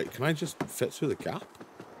look. Wait, can I just fit through the gap?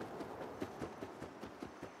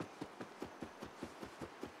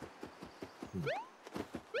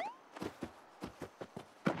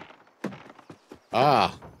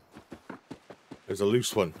 Ah! There's a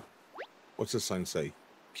loose one. What's this sign say?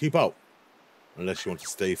 Keep out. Unless you want to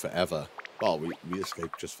stay forever. Well, we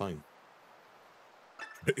escaped just fine.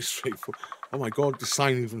 Pretty straightforward. Oh my god, the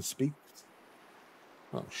sign even speaks.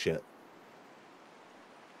 Oh, shit.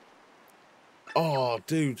 Oh,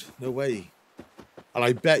 dude, no way. And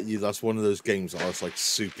I bet you that's one of those games that's like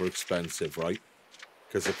super expensive, right?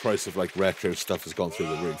 Because the price of like retro stuff has gone through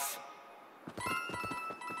the roof.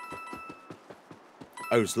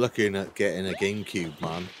 I was looking at getting a GameCube,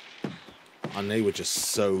 man. And they were just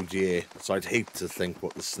so dear. So I'd hate to think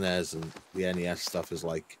what the SNES and the NES stuff is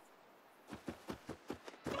like.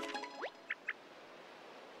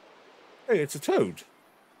 Hey, it's a toad.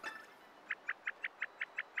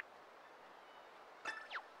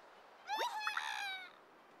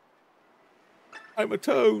 I'm a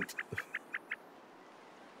toad.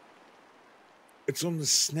 It's on the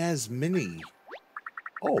SNES Mini.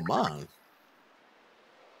 Oh, man.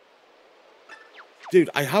 Dude,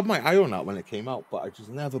 I had my eye on that when it came out, but I just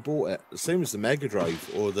never bought it. The same as the Mega Drive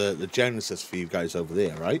or the Genesis for you guys over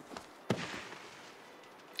there, right?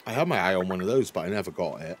 I had my eye on one of those, but I never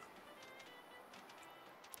got it.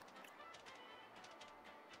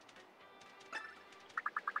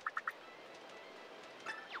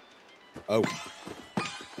 Oh.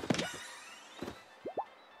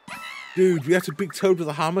 Dude, we had to beat Toad with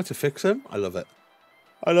a hammer to fix him? I love it.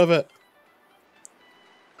 I love it.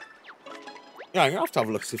 Yeah, I'm going to have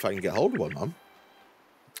a look to see if I can get hold of one, man.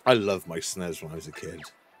 I loved my SNES when I was a kid.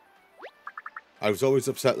 I was always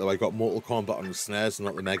upset that I got Mortal Kombat on the SNES and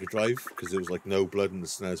not the Mega Drive, because there was like no blood in the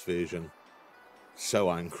SNES version. So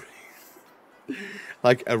angry.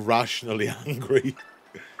 Like, irrationally angry.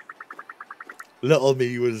 Little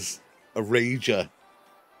me was a rager.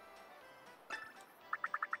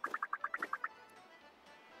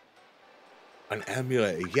 An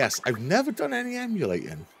emulator, yes. I've never done any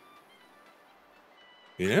emulating.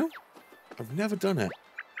 You know? I've never done it.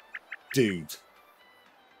 Dude.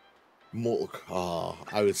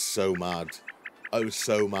 I was so mad. I was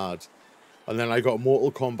so mad. And then I got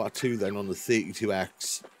Mortal Kombat 2 then on the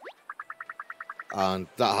 32X. And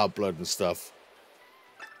that had blood and stuff.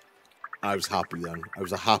 I was happy then. I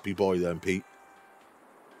was a happy boy then, Pete.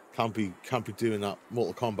 Can't be doing that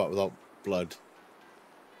Mortal Kombat without blood.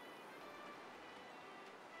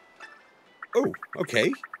 Oh,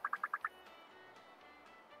 okay.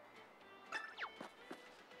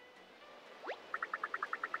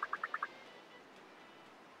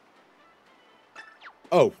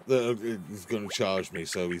 Oh, he's going to charge me,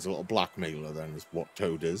 so he's a little blackmailer then, is what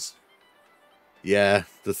Toad is. Yeah,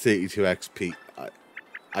 the 32XP.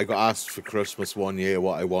 I got asked for Christmas one year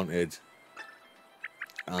what I wanted.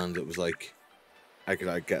 And it was like, I could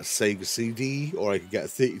get a Sega CD, or I could get a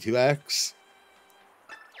 32X.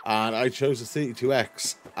 And I chose the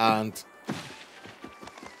 32X, and...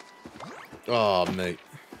 Oh, mate.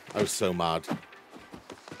 I was so mad.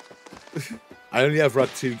 I only ever had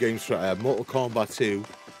 2 games for it. I had Mortal Kombat 2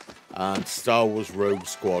 and Star Wars Rogue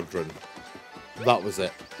Squadron. That was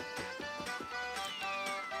it.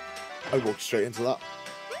 I walked straight into that.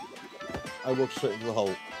 I walked straight into the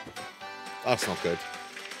hole. That's not good.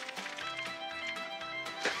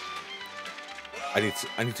 I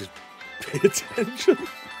need to pay attention.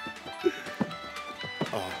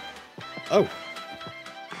 Oh. Oh.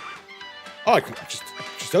 Oh, I can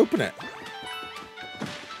just open it.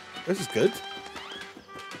 This is good.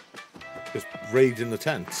 Just raid in the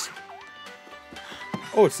tents.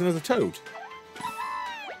 Oh, it's another Toad.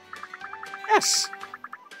 Yes!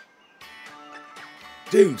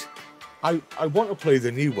 Dude, I want to play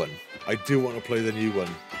the new one. I do want to play the new one.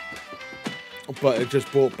 But it just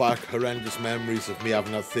brought back horrendous memories of me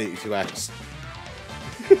having that 32X.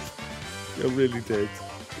 It really did.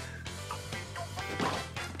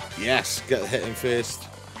 Yes, get hit him first.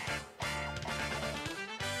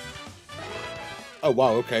 Oh,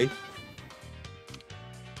 wow, okay.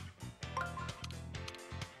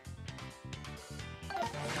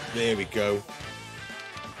 There we go.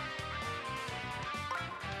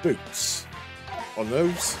 Boots. On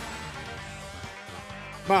those.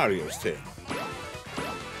 Mario's turn.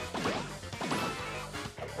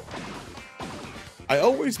 I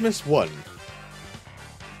always miss one.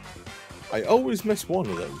 I always miss one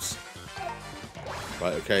of those.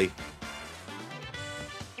 Right, okay.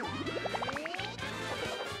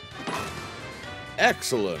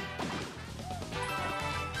 Excellent.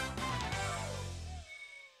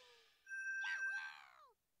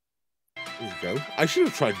 There you go. I should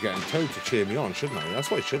have tried getting Toad to cheer me on, shouldn't I? That's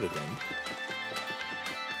what I should have done.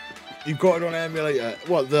 You've got it on emulator.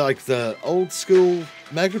 What, the old school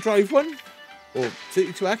Mega Drive one? Or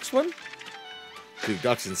 32X one? Dude,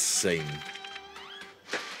 that's insane.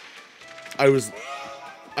 I was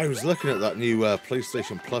I was looking at that new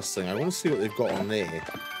PlayStation Plus thing. I want to see what they've got on there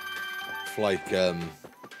for like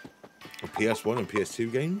PS1 and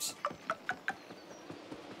PS2 games.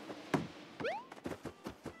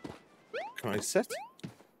 Can I sit?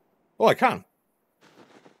 Oh, I can.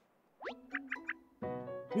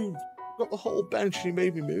 You've got the whole bench and you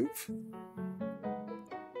made me move.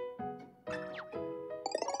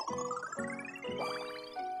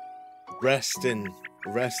 Resting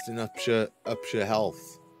up your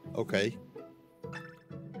health. Okay.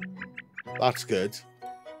 That's good.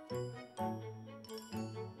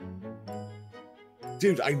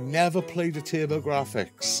 Dude, I never played a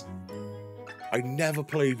TurboGrafx. I never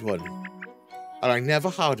played one. And I never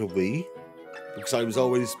had a Wii, because I was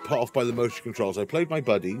always put off by the motion controls. I played my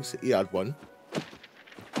buddies, he had one.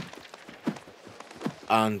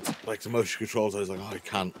 And like the motion controls, I was like,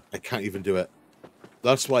 oh, I can't even do it.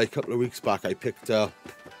 That's why a couple of weeks back I picked up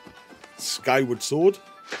Skyward Sword,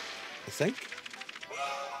 I think.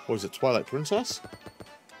 Or was it Twilight Princess?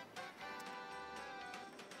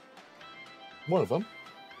 One of them.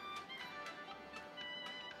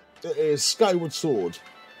 It is Skyward Sword.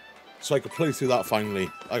 So I could play through that finally.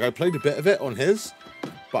 Like, I played a bit of it on his,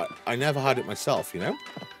 but I never had it myself, you know?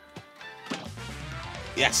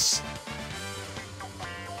 Yes!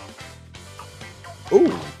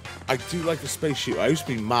 Ooh! I do like a space shooter. I used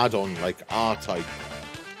to be mad on, like, R-Type.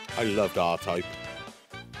 I loved R-Type.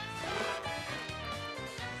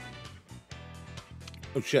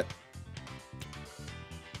 Oh, shit.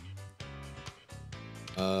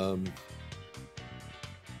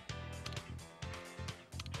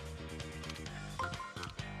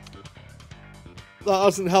 That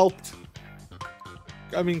hasn't helped.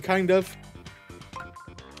 I mean, kind of.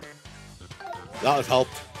 That has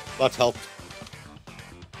helped. That's helped.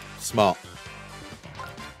 Smart.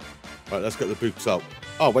 Right, let's get the boots out.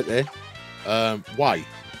 Oh, wait there. Why?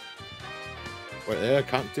 Wait there, I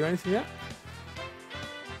can't do anything yet?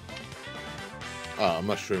 Ah, a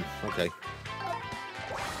mushroom. Okay.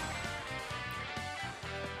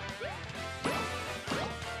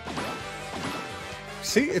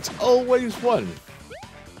 See, it's always one.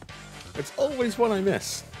 It's always one I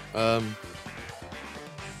miss. I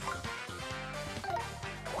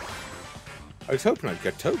was hoping I'd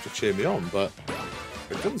get Toad to cheer me on, but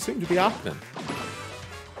it doesn't seem to be happening.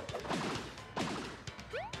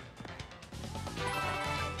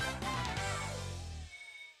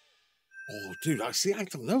 Oh, dude, I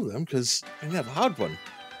don't know them because I never had one.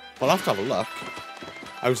 But I'll have to have a look.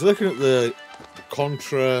 I was looking at the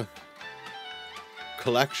Contra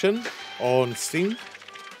collection on Steam,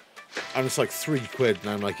 and it's like £3, and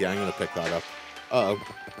I'm like, yeah, I'm gonna pick that up. Uh-oh,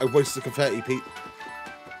 I wasted the confetti, Pete.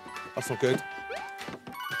 That's not good.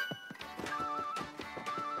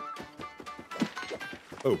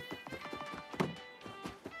 Oh.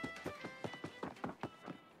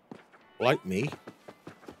 Like me.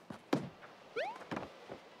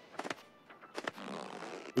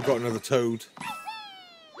 We've got another Toad.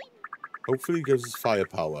 Hopefully he gives us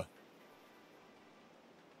firepower.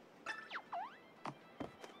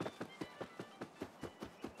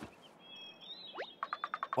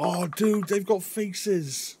 Oh, dude, they've got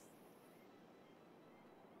faces.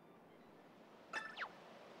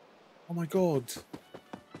 Oh my god.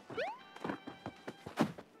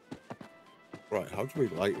 Right, how do we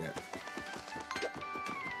light it?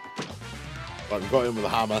 Right, we got him with a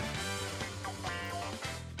hammer.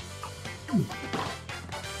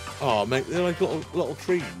 Oh, mate, they're like little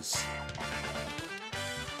trees.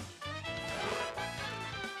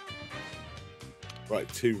 Right,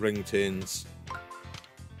 2 ring tins.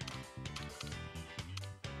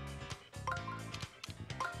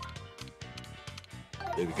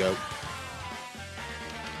 There we go.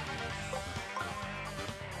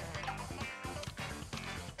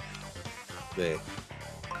 There.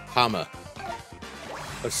 Hammer.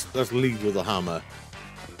 Let's lead with a hammer.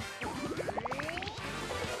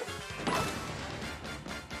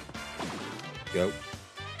 Go.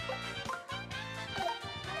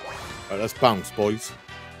 Right, let's bounce, boys.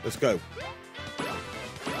 Let's go.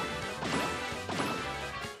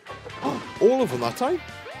 Oh, all of them that time?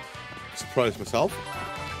 Surprised myself.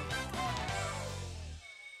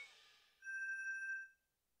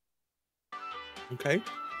 Okay.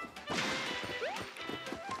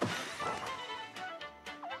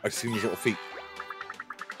 I've seen his little feet.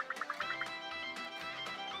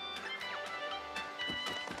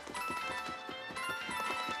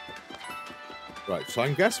 Right, so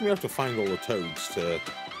I'm guessing we have to find all the toads to...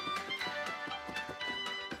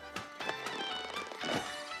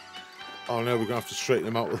 Oh no, we're going to have to straighten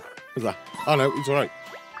him out with that. Oh no, he's alright.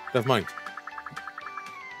 Never mind.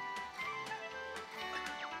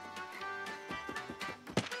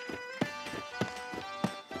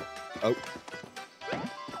 Oh.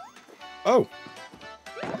 Oh.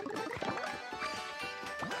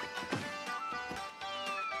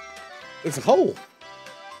 There's a hole.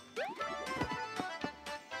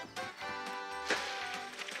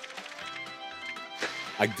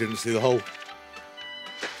 I didn't see the hole.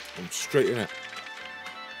 I'm straight in it.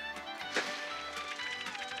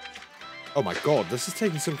 Oh my god, this is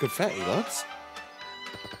taking some confetti, lads.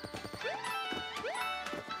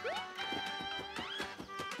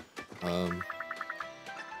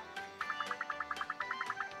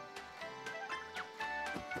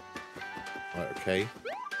 Right, okay.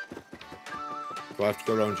 Do I have to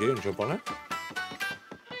go around here and jump on it?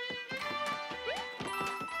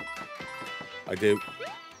 I do.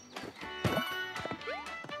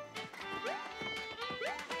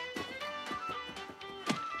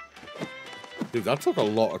 Dude, that took a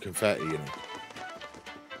lot of confetti, you know.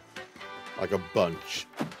 Like a bunch.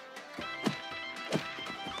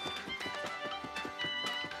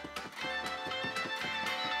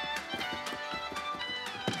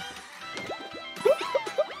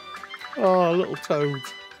 Oh, little toad.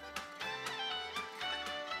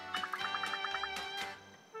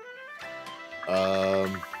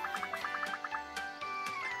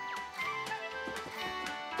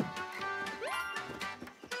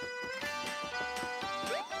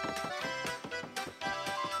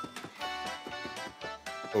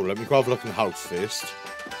 Oh, let me go have a look in the house first.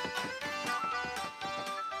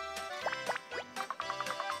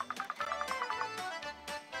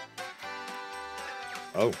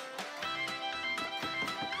 Oh.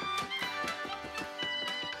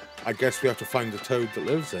 I guess we have to find the toad that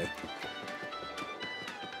lives there.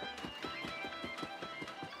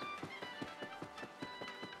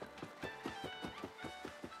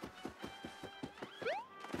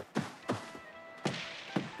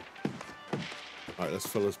 Right, let's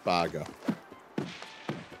fill this bag up.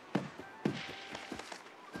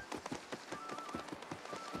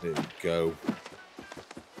 There we go.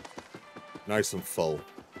 Nice and full.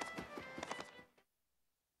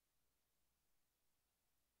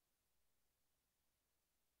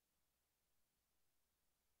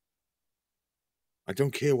 I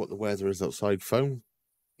don't care what the weather is outside, phone.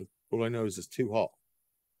 All I know is it's too hot.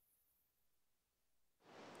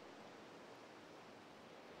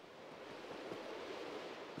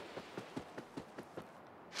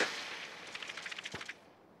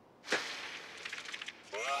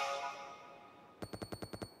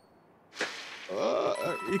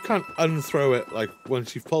 You can't unthrow it like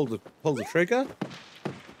once you've pulled the trigger.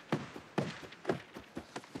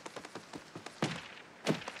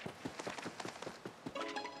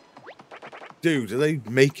 Dude, are they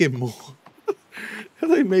making more? Are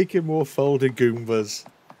they making more folded Goombas?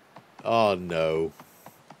 Oh no,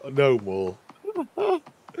 no more.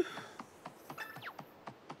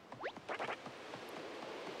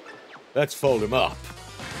 Let's fold him up.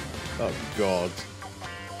 Oh god.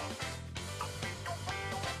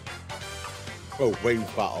 Oh, wave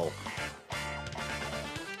battle.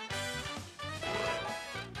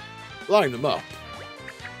 Line them up.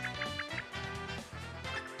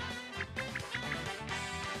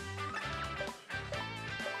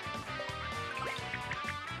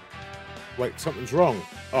 Wait, something's wrong.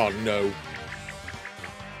 Oh no.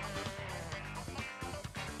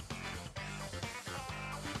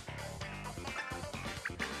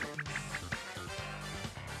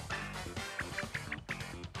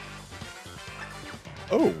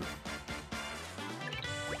 Oh.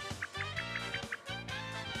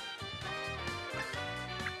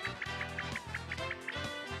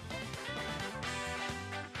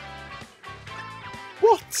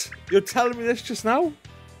 What? You're telling me this just now?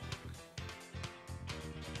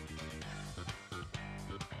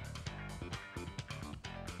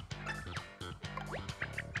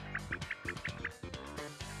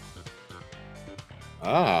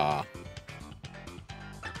 Ah.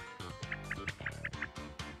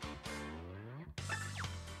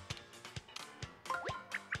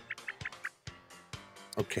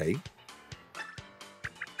 Okay.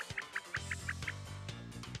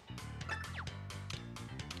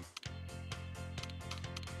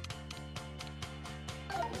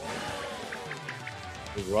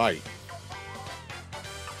 Right.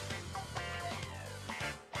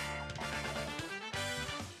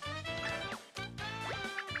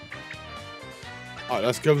 All right,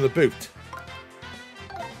 let's give him the boot.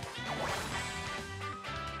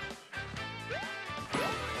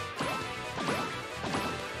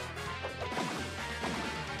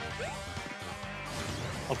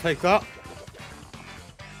 I'll take that.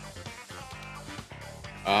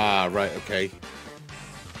 Ah, right, okay.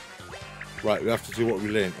 Right, we have to do what we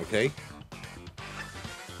learned, okay?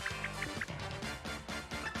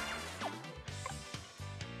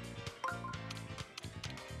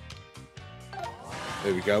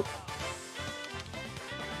 There we go.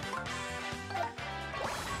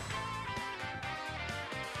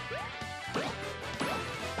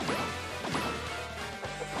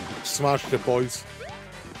 Smashed it, boys.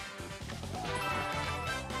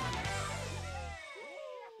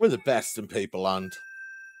 We're the best in Paperland.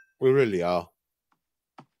 We really are.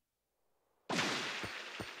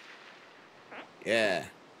 Yeah.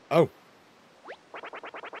 Oh.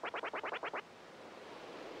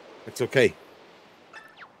 It's okay.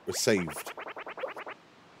 We're saved.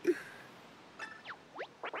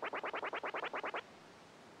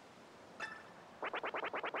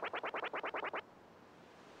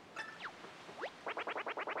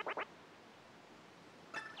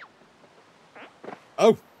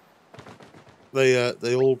 Oh.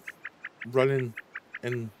 They all run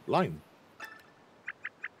in line.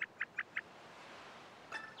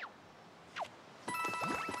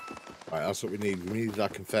 Right, that's what we need. We need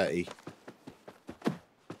that confetti.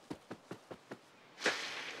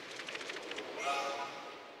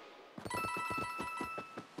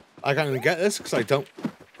 I can't even get this because I don't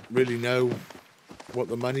really know what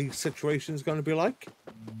the money situation is going to be like.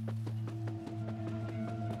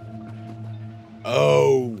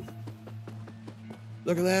 Oh,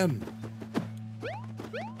 look at them.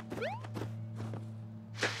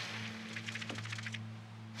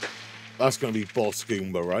 That's going to be Boss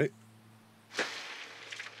Goomba, right?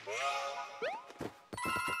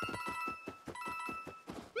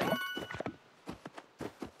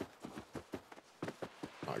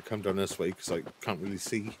 I come down this way because I can't really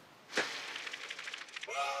see.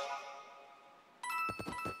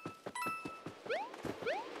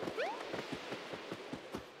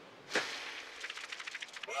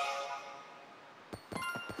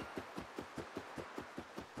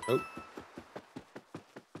 Oh.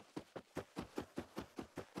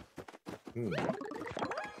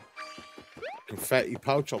 Confetti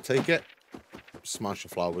pouch, I'll take it. Smash the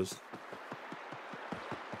flowers.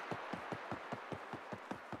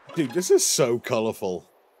 Dude, this is so colourful.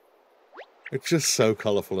 It's just so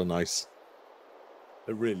colourful and nice.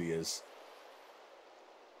 It really is.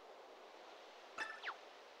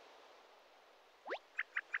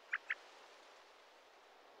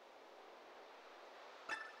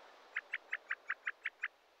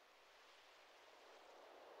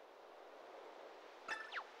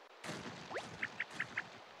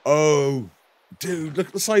 Oh, dude, look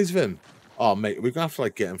at the size of him. Oh, mate, we're going to have to,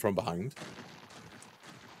 like, get him from behind.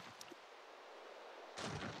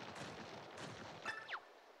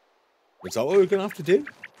 Is that what we're going to have to do?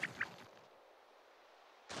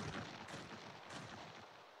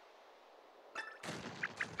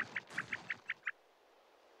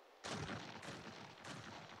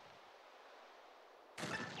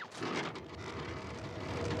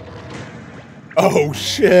 Oh,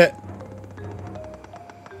 shit.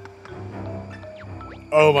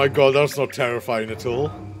 Oh, my God, that's not terrifying at all.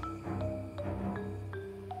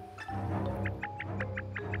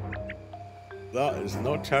 That is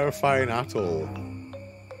not terrifying at all.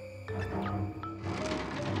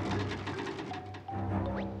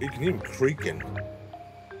 You can hear him creaking.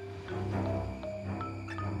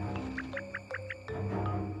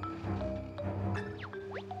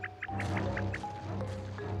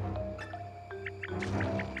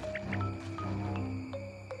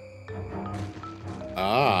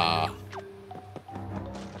 Ah.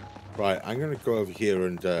 Right, I'm going to go over here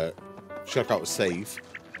and check out a save.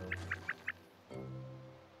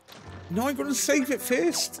 No, I'm going to save it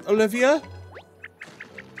first, Olivia.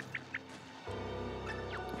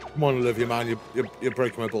 Come on, Olivia, man. You're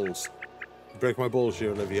breaking my balls. You're breaking my balls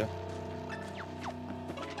here, Olivia.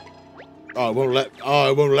 Oh, it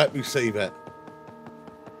won't let me save it.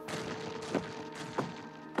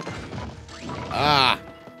 Ah.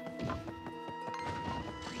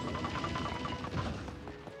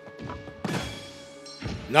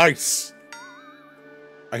 Nice.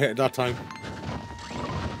 I hit it that time.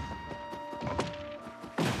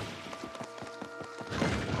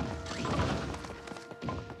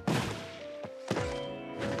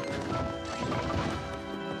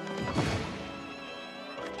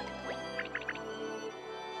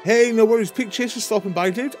 Hey, no worries, Pig Chase for stopping by,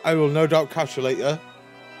 dude. I will no doubt catch you later,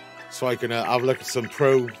 so I can have a look at some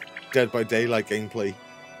pro Dead by Daylight gameplay.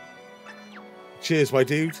 Cheers, my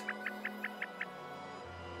dude.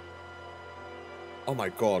 Oh my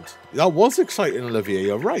God, that was exciting, Olivia.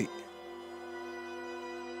 You're right.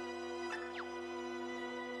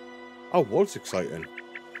 That was exciting.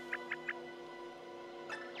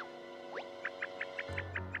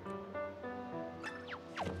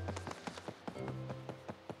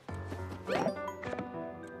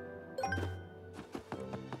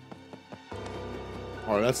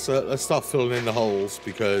 Right, let's start filling in the holes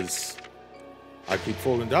because I keep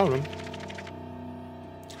falling down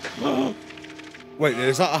them. Wait,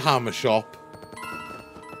 is that a hammer shop?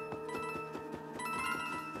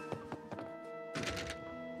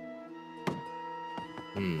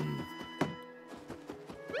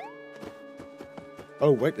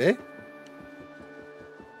 Oh, wait there.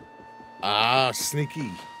 Ah,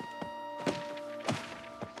 sneaky.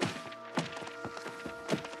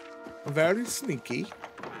 Very sneaky.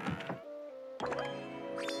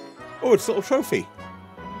 Oh, it's a little trophy.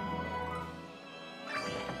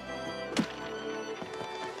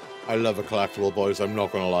 I love a collectible, boys. I'm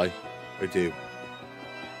not gonna lie. I do.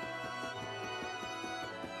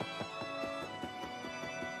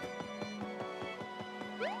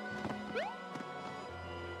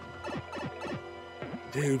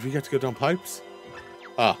 Dude, we get to go down pipes?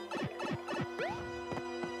 Ah.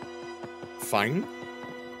 Fine.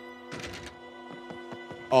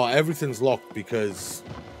 Oh, everything's locked because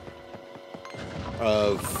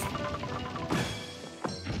of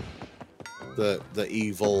the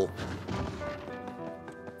evil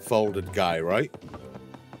folded guy, right?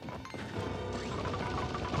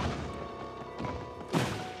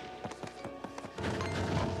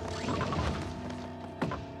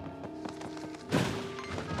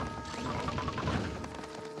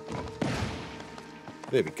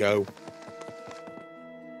 There we go.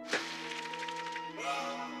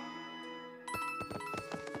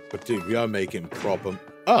 But dude, we are making proper...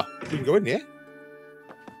 Ah, we can go in here.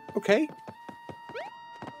 Okay.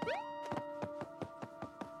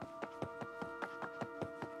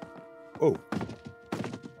 Oh.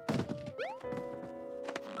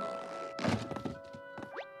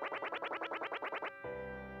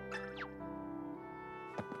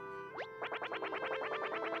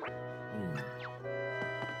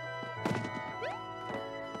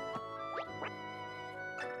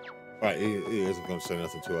 Right, he isn't going to say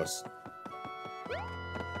nothing to us.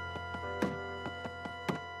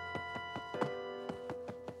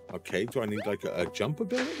 Okay, do I need like a jump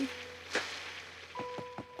ability?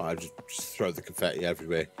 Oh, I just throw the confetti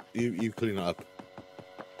everywhere. You clean it up.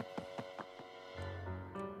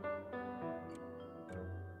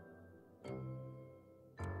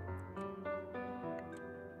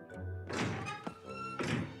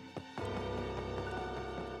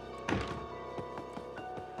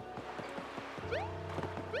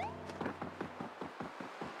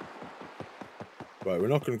 Right, we're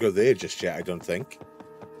not going to go there just yet, I don't think.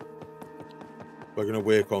 We're going to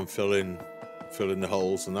work on filling the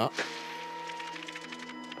holes and that.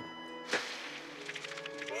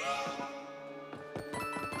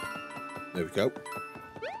 There we go.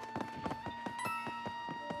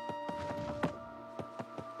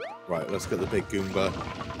 Right, let's get the big Goomba.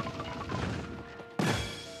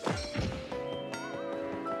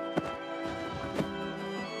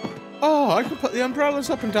 Oh, I can put the umbrellas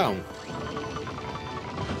up and down.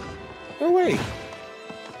 No way.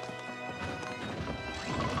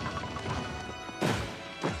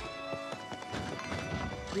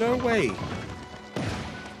 No way.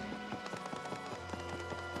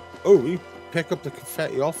 Oh, we pick up the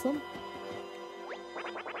confetti off them?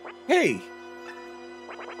 Hey!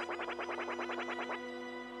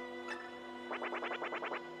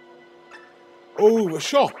 Oh, a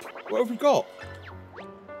shop. What have we got?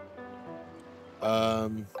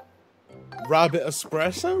 Rabbit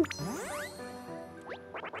espresso?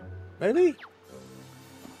 Maybe?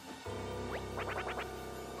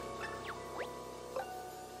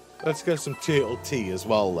 Let's get some turtle tea as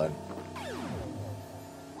well then.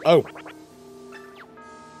 Oh.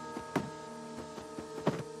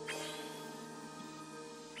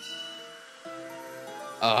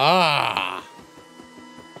 Ah.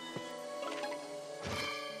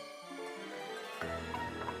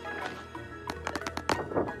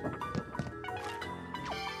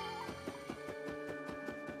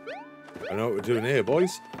 I know what we're doing here,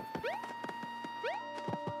 boys.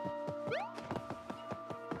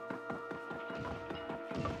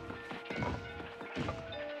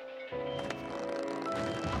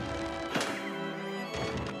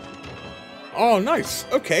 Oh, nice.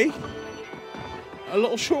 Okay. A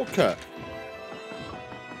little shortcut.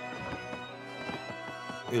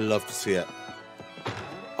 You'll love to see it.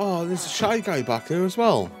 Oh, there's a shy guy back there as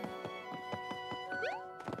well.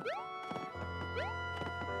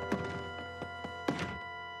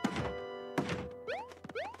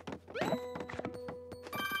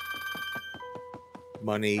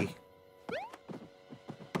 Money.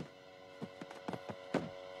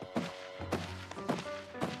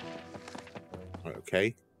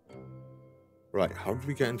 Okay. Right, how did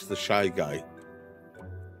we get into the shy guy?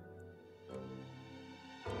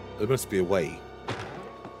 There must be a way.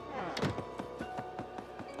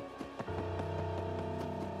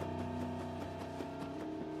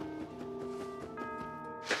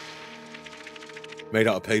 Made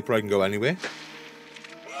out of paper, I can go anywhere.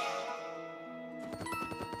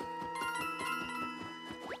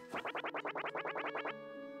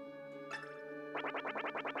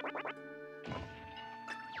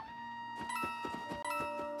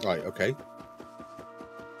 Right, okay.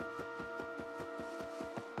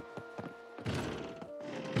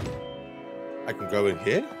 I can go in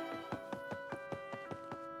here.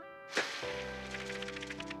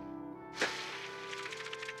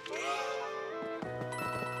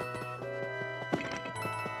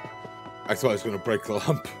 I thought I was going to break the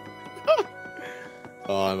lamp.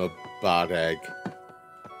 Oh, I'm a bad egg.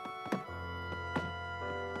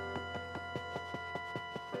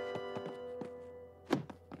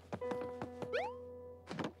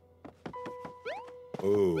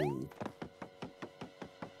 Oh.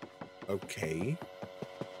 Okay.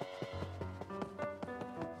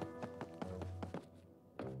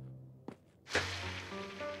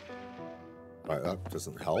 Right, that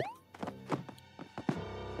doesn't help.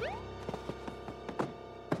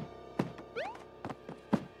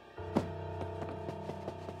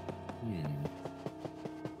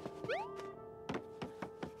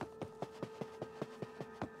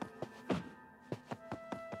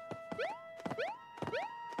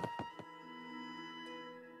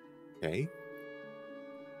 Okay.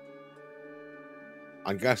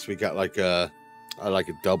 I guess we got like a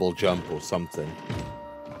double jump or something.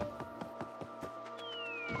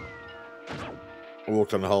 I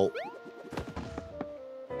walked on the hole.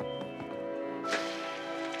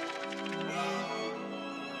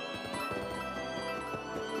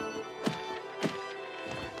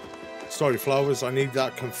 Sorry, flowers, I need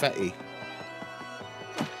that confetti.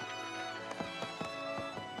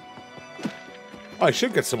 I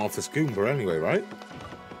should get some off this Goomba anyway, right?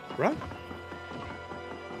 Right?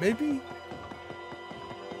 Maybe?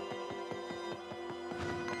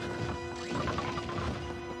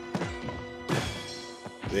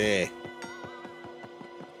 There.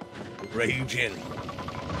 Raging.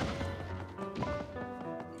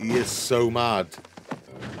 He is so mad.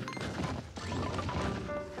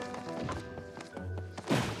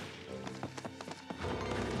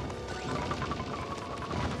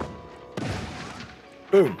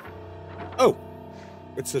 Boom. Oh,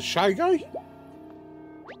 it's a Shy Guy?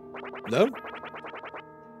 No?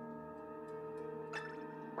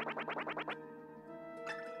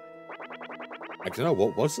 I don't know,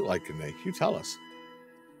 what was it like in there? You tell us.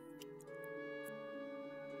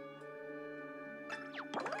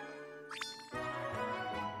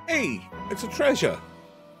 Hey, it's a treasure.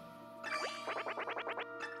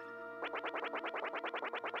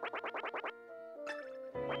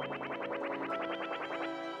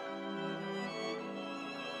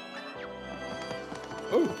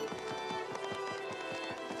 Oh.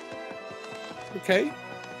 Okay.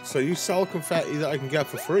 So you sell confetti that I can get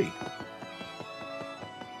for free.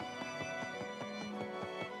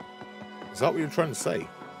 Is that what you're trying to say?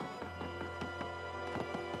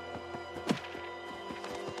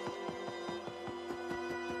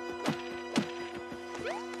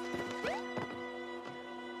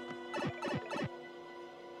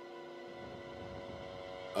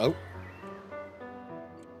 Oh.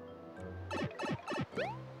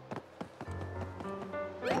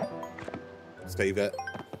 Save it.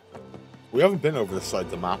 We haven't been over this side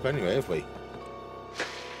of the map anyway, have we?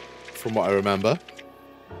 From what I remember.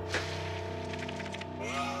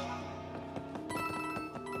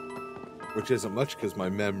 Which isn't much because my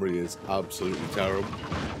memory is absolutely terrible.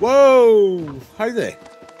 Whoa! Hi there.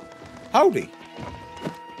 Howdy.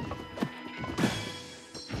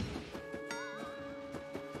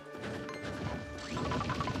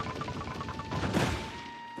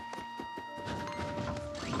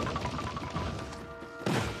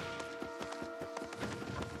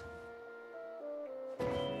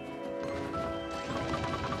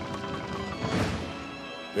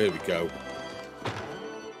 There we go.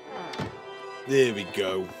 There we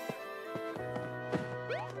go.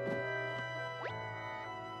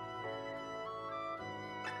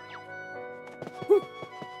 Woo.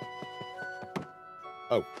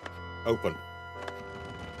 Oh, open.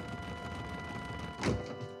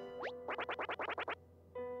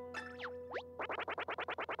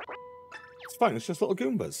 It's fine, it's just little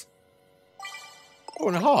Goombas. Oh,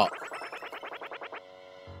 and a heart.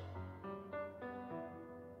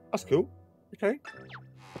 That's cool. Okay.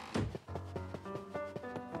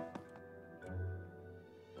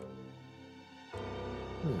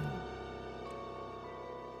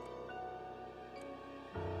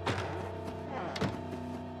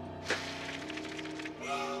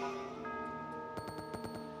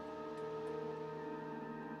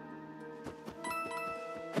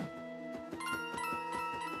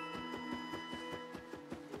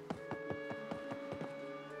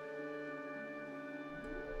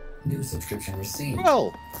 New subscription received.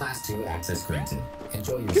 Well, Class 2 access granted.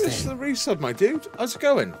 Enjoy your give us stay. the resub, my dude. How's it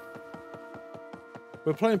going?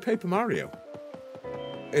 We're playing Paper Mario.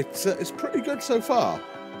 It's pretty good so far.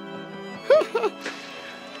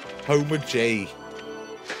 Homer J.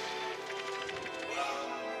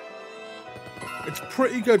 It's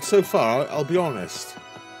pretty good so far, I'll be honest.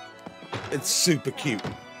 It's super cute.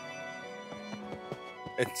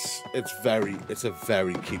 It's a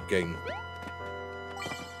very cute game.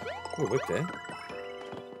 Oh, right there.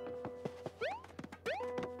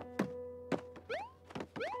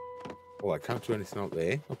 Oh, I can't do anything out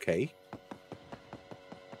there. Okay.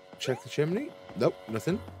 Check the chimney. Nope,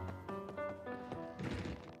 nothing.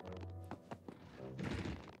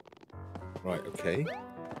 Right, okay.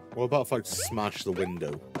 What about if I smash the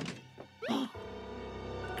window? I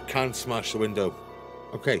can smash the window.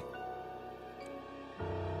 Okay.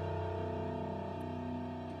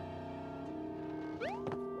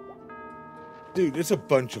 Dude, it's a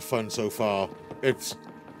bunch of fun so far. It's...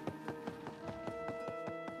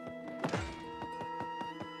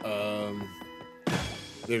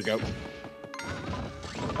 There we go.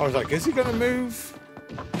 I was like, is he gonna move?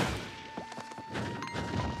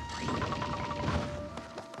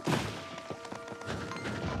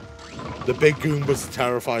 The big Goombas are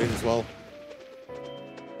terrifying as well.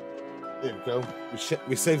 There we go.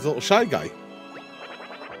 We saved the little shy guy.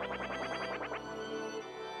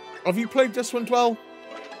 Have you played this one, Dwell?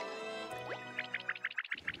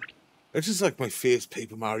 It's just like my first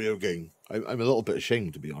Paper Mario game. I'm a little bit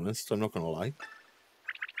ashamed, to be honest. I'm not going to lie.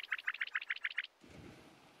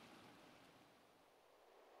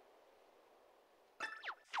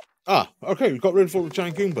 Ah, okay. We got rid of all the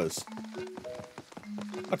giant Goombas.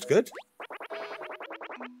 That's good.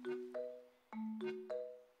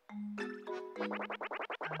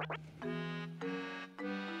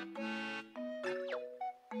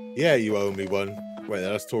 Yeah, you owe me one. Wait,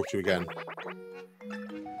 let's talk to you again.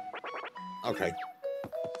 Okay.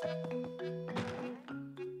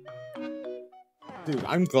 Dude,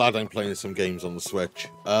 I'm glad I'm playing some games on the Switch.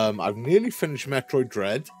 I've nearly finished Metroid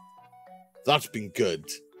Dread. That's been good.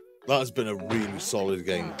 That has been a really solid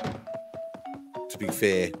game. To be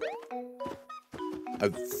fair.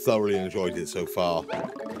 I've thoroughly enjoyed it so far.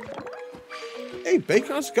 Hey,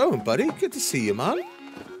 Bacon, how's it going, buddy? Good to see you, man.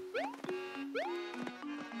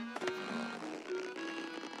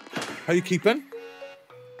 How you keeping?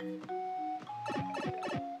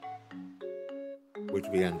 Where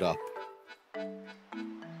did we end up?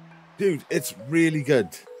 Dude, it's really good.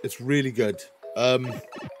 It's really good.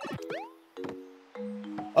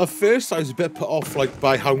 At first, I was a bit put off, like,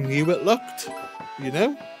 by how new it looked, you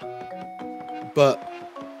know? But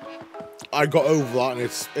I got over that, and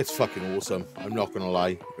it's fucking awesome. I'm not gonna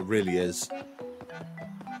lie. It really is.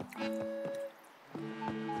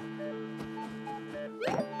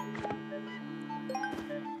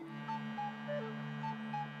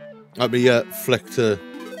 Let me flick to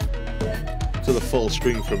the full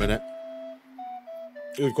screen for a minute.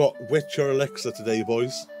 We've got Witcher Elixir today,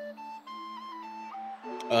 boys.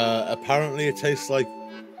 Apparently it tastes like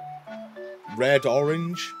red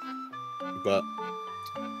orange, but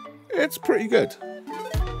it's pretty good.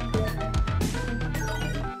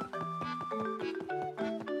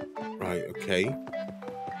 Right, okay.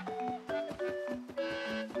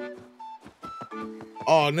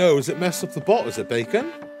 Oh no, has it messed up the bot? Is it,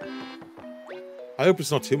 Bacon? I hope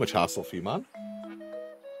it's not too much hassle for you, man.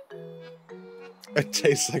 It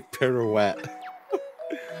tastes like pirouette.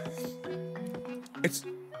 It's...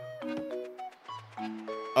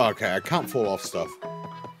 Okay, I can't fall off stuff.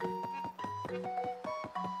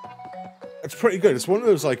 It's pretty good. It's one of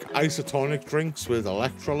those, like, isotonic drinks with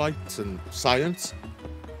electrolytes and science.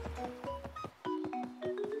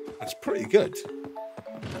 It's pretty good.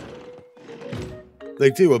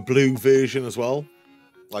 They do a blue version as well.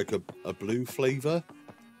 Like a blue flavour.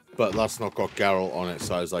 But that's not got Geralt on it,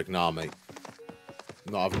 so I was like, nah, mate.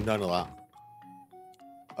 I'm not having none of that.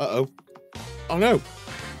 Uh-oh. Oh, no.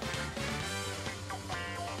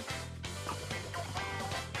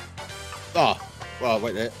 Ah. Well,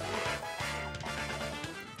 wait there.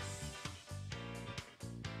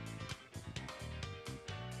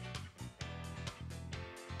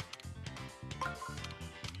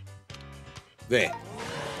 There.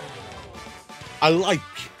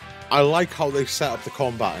 I like how they set up the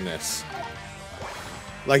combat in this.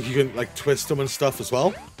 Like, you can, like, twist them and stuff as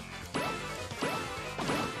well.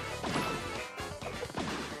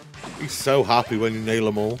 He's so happy when you nail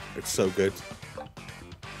them all. It's so good.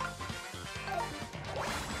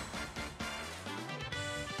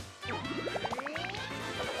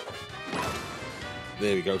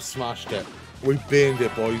 There we go. Smashed it. We burned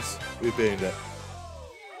it, boys. We burned it.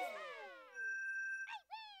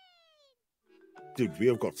 Dude, we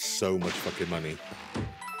have got so much fucking money.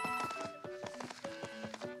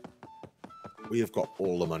 We have got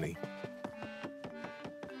all the money.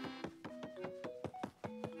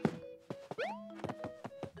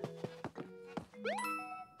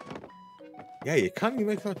 Yeah, you can't even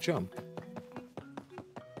make that jump.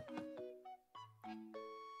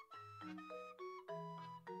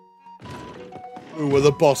 Ooh, well,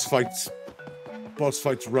 the boss fights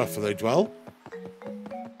rough, are they, Dwell?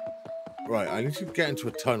 Right, I need to get into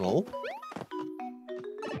a tunnel.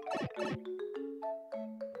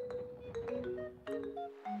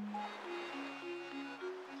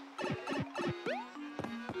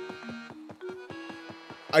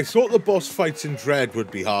 I thought the boss fights in Dread would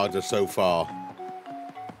be harder so far.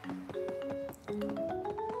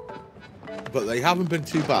 But they haven't been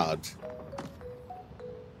too bad.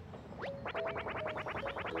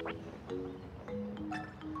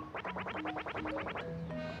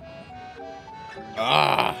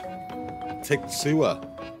 Ah! Take the sewer.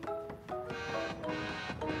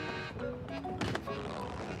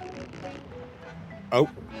 Oh.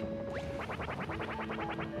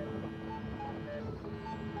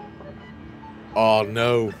 Oh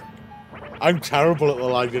no. I'm terrible at the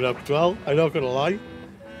lining up, Dwell. I'm not gonna lie.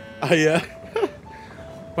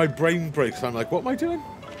 My brain breaks. I'm like, what am I doing?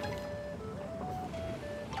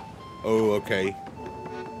 Oh, okay.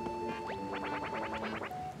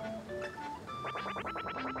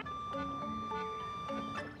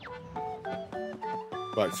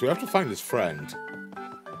 Right, so we have to find his friend.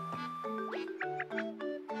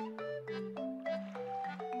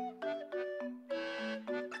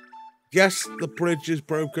 Yes, the bridge is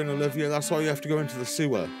broken, Olivia. That's why you have to go into the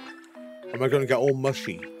sewer. Am I going to get all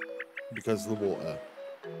mushy because of the water?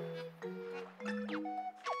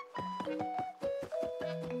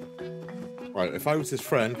 Right, if I was his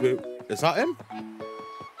friend, is that him?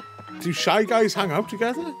 Do Shy Guys hang out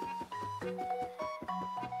together?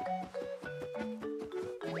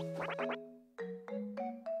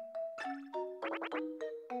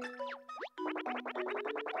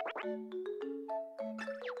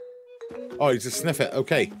 Oh, he's a sniff it.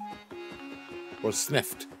 Okay. Or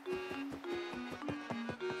sniffed.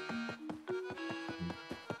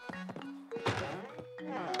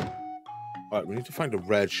 Alright, we need to find a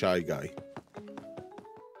red Shy Guy.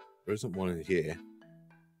 There isn't one in here.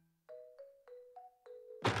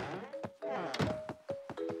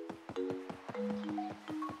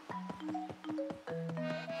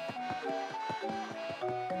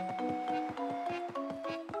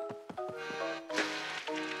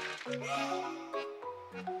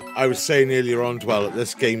 I was saying earlier on, Dwell, that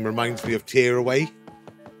this game reminds me of Tearaway.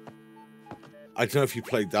 I don't know if you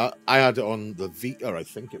played that. I had it on the Vita, I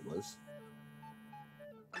think it was.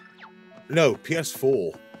 No,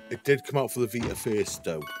 PS4. It did come out for the Vita first,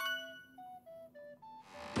 though.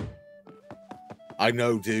 I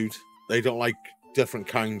know, dude. They don't like different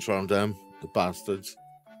kinds around them, the bastards.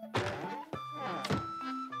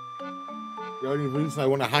 The only reason I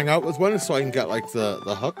want to hang out with one is so I can get, like,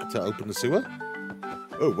 the hook to open the sewer.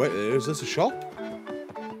 Oh, wait, is this a shop?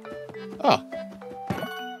 Ah.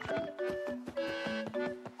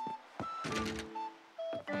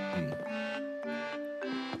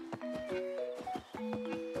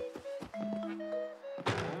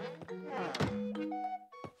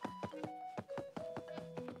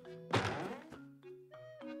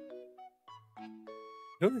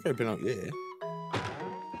 I don't think I've been out here.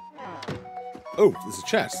 Oh, there's a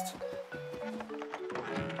chest.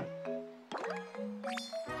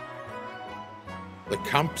 The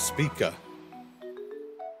camp speaker.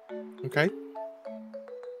 Okay.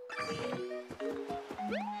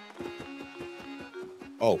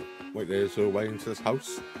 Oh, wait, there's a way into this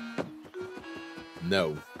house?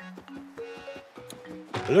 No.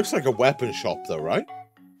 It looks like a weapon shop though, right?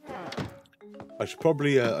 I should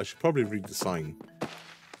probably read the sign.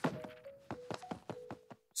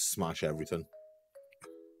 Smash everything.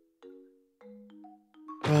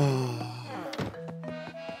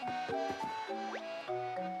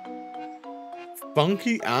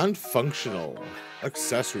 Funky and functional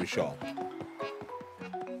accessory shop.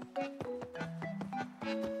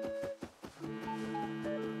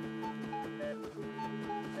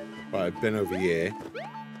 Right, I've been over here.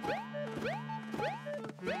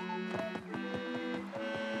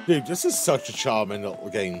 Dude, this is such a charming little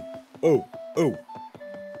game. Oh, oh.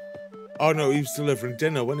 Oh no, he was delivering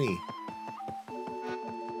dinner, wasn't he?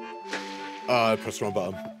 I pressed the wrong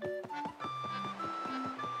button.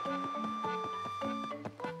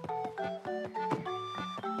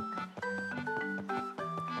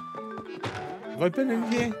 Have I been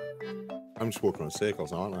in here? I'm just walking around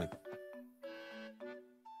circles now, aren't I?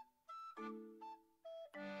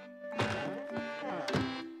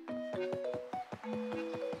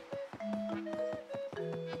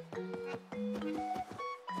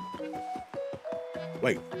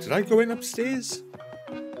 Wait, did I go in upstairs?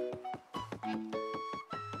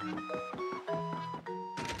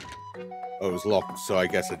 Oh, it was locked, so I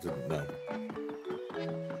guess I didn't know.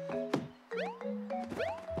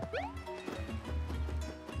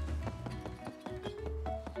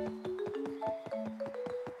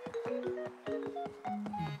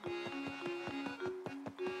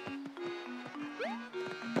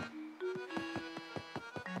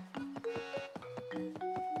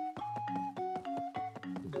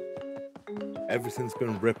 Everything's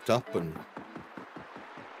been ripped up and...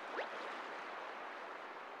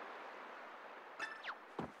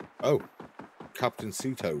 Oh, Captain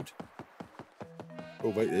Sea Toad. Oh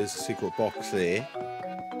wait, there's a secret box there.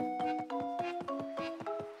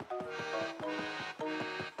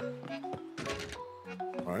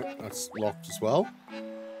 Alright, that's locked as well.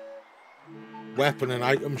 Weapon and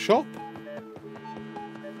item shop.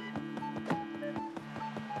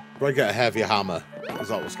 Do I get a heavier hammer? Is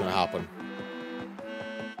that what's going to happen?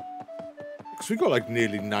 Because we got like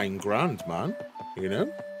nearly 9 grand, man. You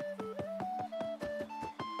know?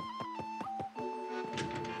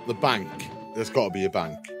 The bank. There's got to be a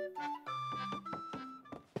bank.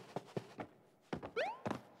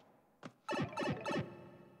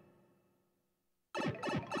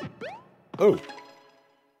 Oh.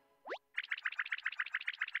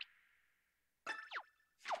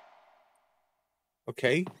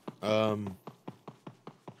 Okay.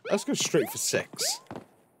 Let's go straight for 6.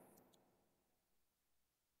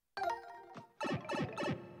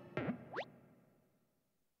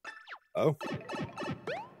 Oh.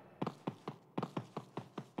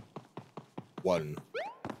 1.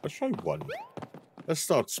 Let's try 1. Let's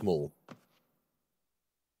start small.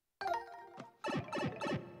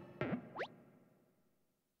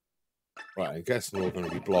 Right, I guess they're all going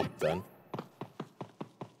to be blocked then.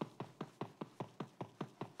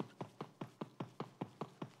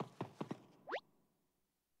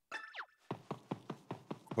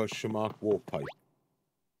 Question mark warp pipe.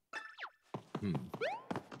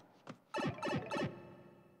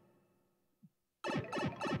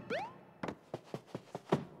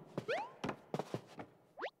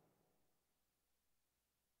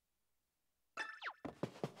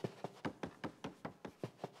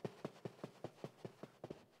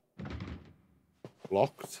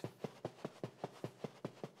 Locked.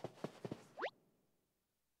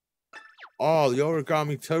 Oh, the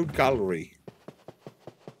Origami Toad Gallery.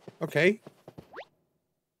 Okay.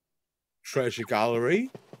 Treasure Gallery.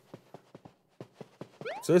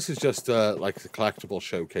 So this is just like the collectible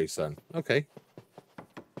showcase then. Okay.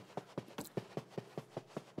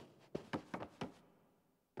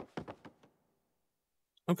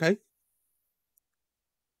 Okay.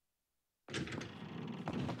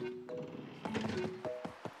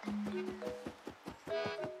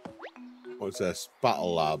 What's this?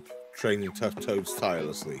 Battle Lab. Training tough toads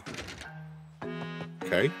tirelessly.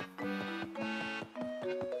 Okay.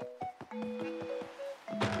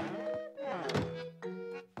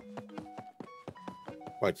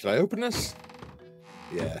 Right, did I open this?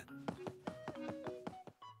 Yeah.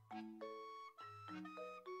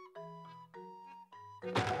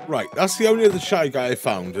 Right, that's the only other shy guy I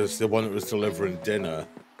found, is the one that was delivering dinner.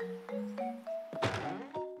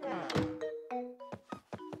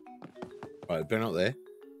 Right, been out there.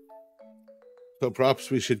 So perhaps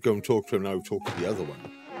we should go and talk to him now, talk to the other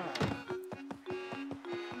one.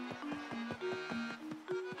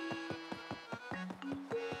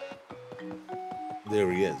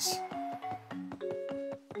 There he is.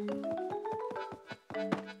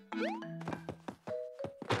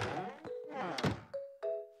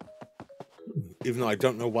 Even though I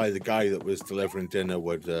don't know why the guy that was delivering dinner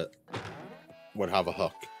would have a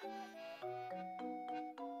hook.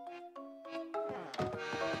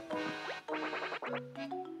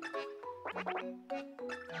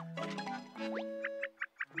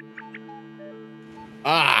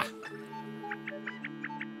 Ah!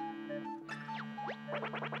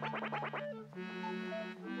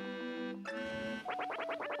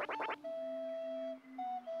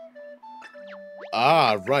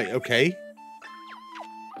 Ah, right, okay.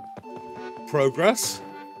 Progress.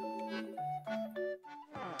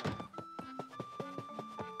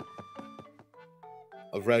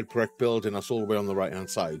 A red brick building, that's all the way on the right hand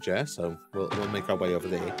side, yeah? So we'll make our way over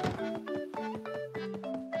there.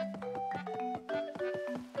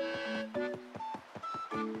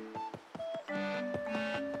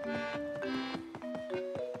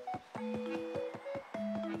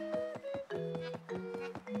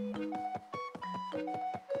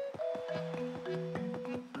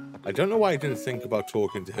 I don't know why I didn't think about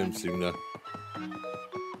talking to him sooner.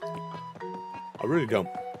 I really don't.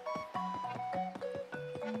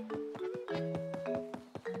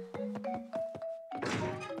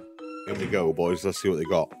 Here we go, boys. Let's see what they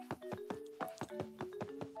got.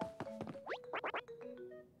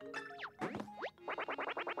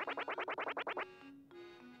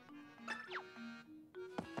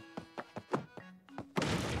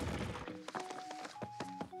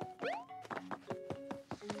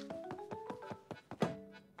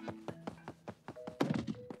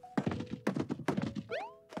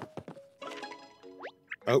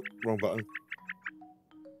 Oh, wrong button.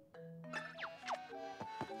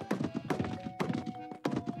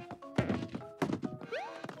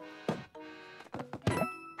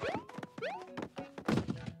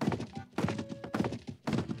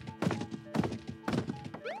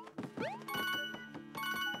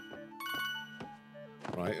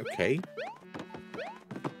 Right, okay.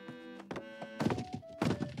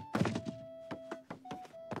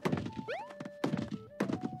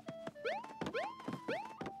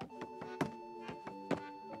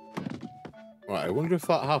 Right, I wonder if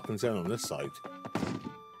that happens down on this side.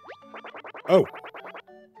 Oh!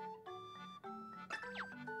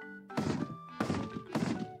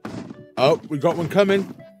 Oh, we got one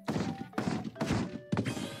coming.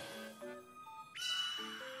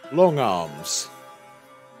 Long arms.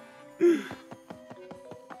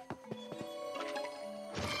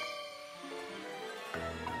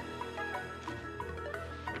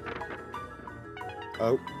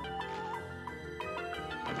 Oh.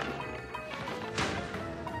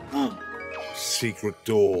 Secret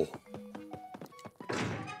door.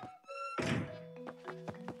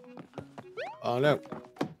 Oh no.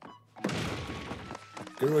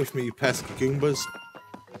 Get away from me, you pesky Goombas.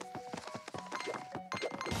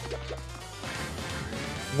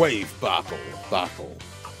 Wave battle. Battle.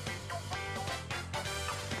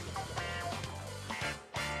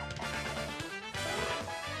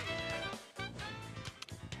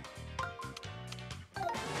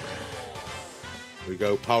 Here we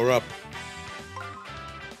go, power up.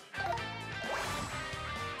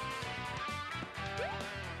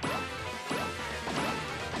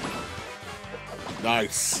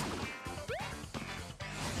 Nice.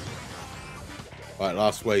 Right,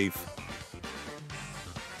 last wave.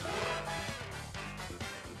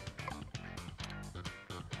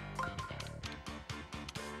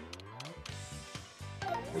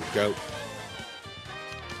 Here we go.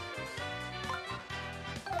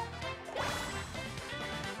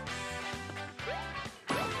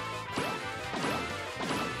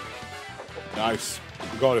 Nice.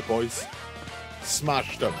 We got it, boys.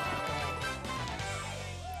 Smashed them.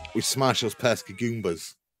 We smashed those pesky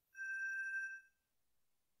Goombas.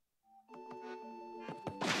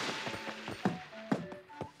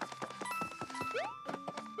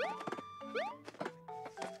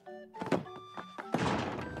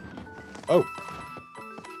 Oh.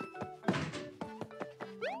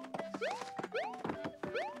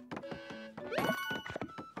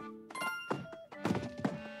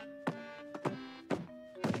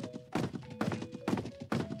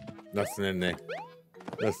 Nothing in there.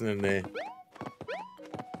 Nothing in there.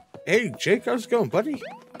 Hey, Jake, how's it going, buddy?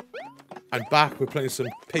 I'm back. We're playing some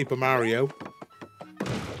Paper Mario.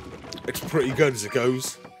 It's pretty good as it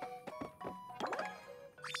goes.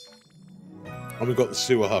 And we got the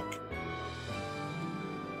sewer hook.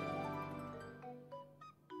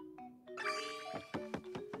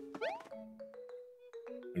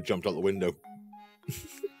 And jumped out the window.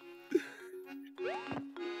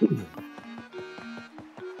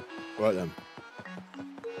 Right then.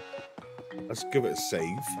 Let's give it a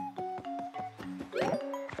save.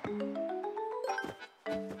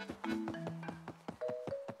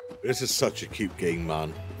 This is such a cute game,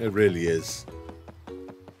 man. It really is.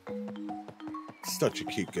 Such a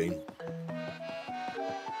cute game.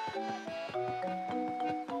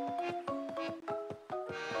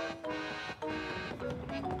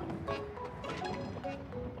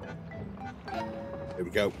 Here we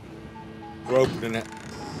go. We're opening it.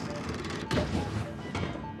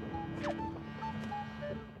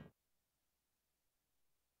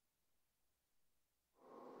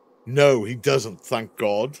 No, he doesn't, thank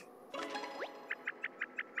God.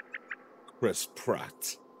 Chris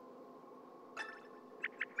Pratt.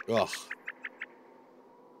 Ugh.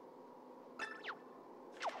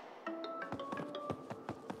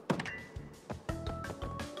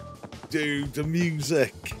 Dude, the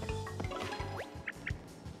music.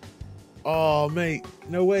 Oh, mate,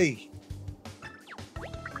 no way.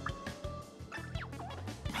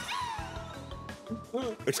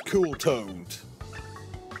 It's cool, Toad.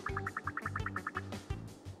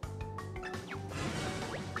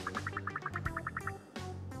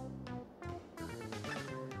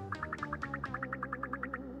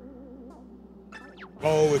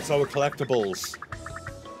 Oh, it's our collectibles.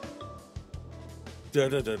 Da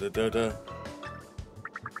da da da da da.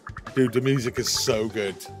 Dude, the music is so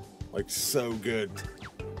good. Like, so good.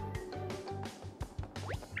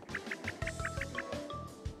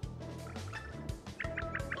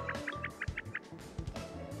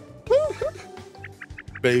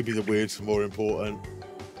 Maybe the words are more important.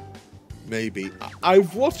 Maybe.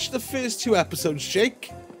 I've watched the first 2 episodes,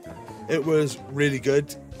 Jake. It was really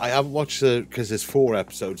good. I haven't watched the... because there's 4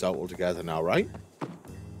 episodes out altogether now, right?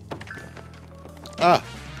 Ah.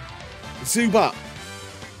 Zubat.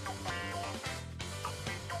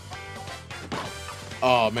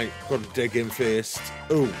 Oh, mate. Got to dig in first.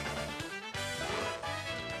 Ooh.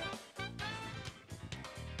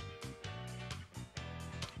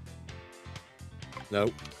 No.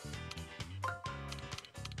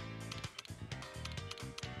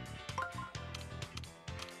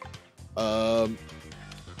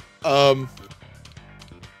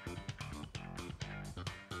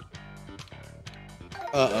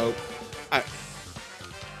 Uh-oh.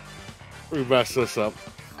 We messed this up.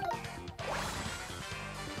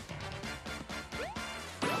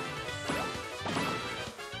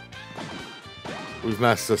 We've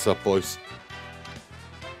messed this up, boys.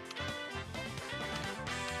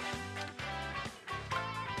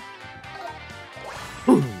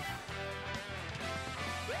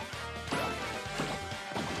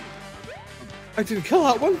 I didn't kill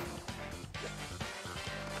that one.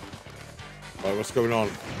 Right, what's going on?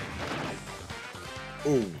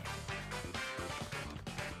 Ooh.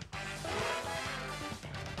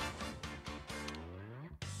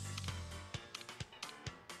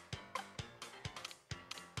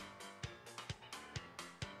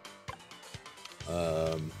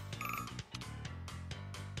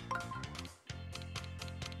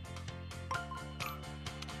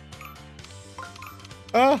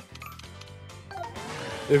 Ah!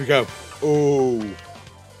 There we go. Ooh.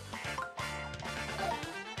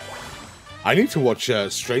 I need to watch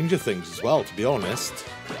Stranger Things as well, to be honest.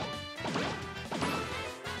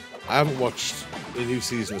 I haven't watched the new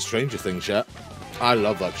season of Stranger Things yet. I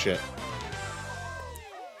love that shit.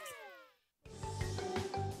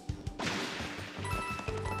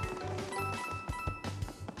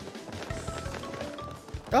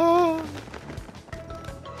 Ah!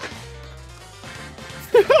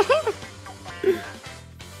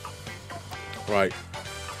 Right.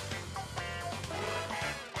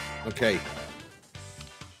 Okay.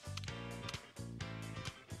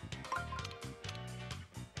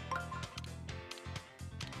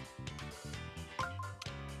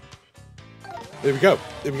 There we go.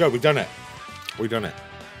 There we go. We've done it. We've done it.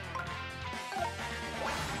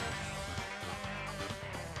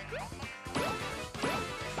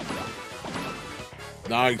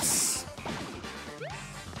 Nice.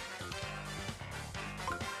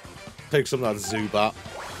 Take some of that Zubat.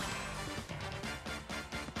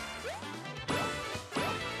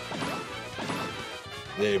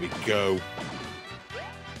 There we go.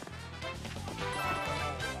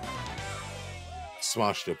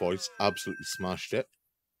 Smashed it, boys. Absolutely smashed it.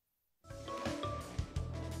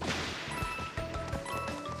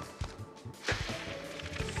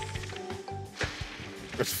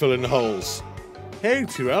 Let's fill in the holes. Hey,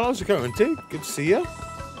 Tyrell, how's it going, dude? Good to see you.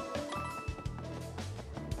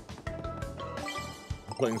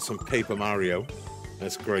 Playing some Paper Mario.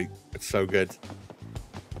 That's great. It's so good.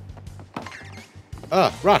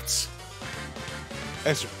 Ah, rats.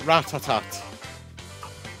 It's Rat-a-tat.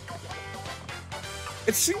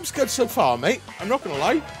 It seems good so far, mate. I'm not going to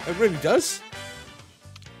lie. It really does.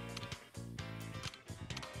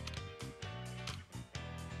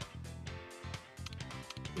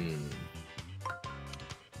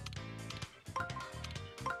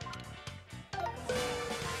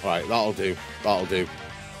 Right, that'll do. That'll do.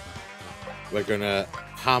 We're going to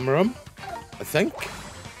hammer them, I think.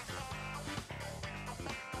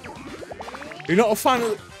 You're not a fan of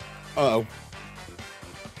the... Uh-oh.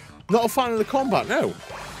 Not a fan of the combat, no.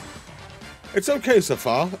 It's okay so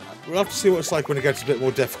far. We'll have to see what it's like when it gets a bit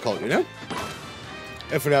more difficult, you know?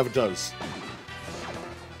 If it ever does.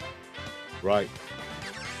 Right.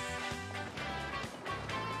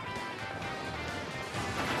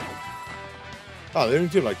 Oh, they only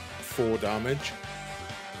do like 4 damage.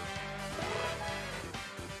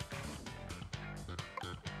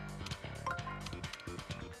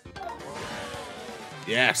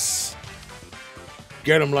 Yes.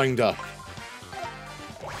 Get them lined up.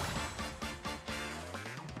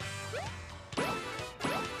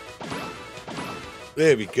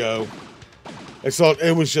 There we go. It's not,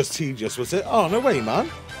 it was just tedious, was it? Oh, no way, man.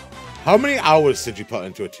 How many hours did you put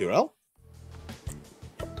into a Tyrell?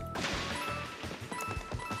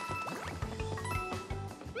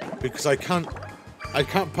 because I can't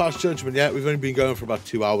pass judgment yet. We've only been going for about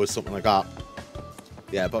 2 hours, something like that.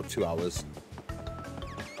 Yeah, about 2 hours.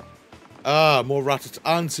 Ah, more Rattata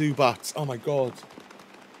and Zubats. Oh my god.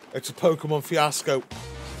 It's a Pokemon fiasco.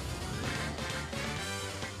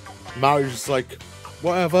 Mario's just like,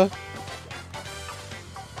 whatever.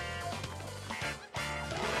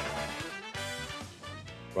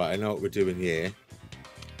 Right, I know what we're doing here.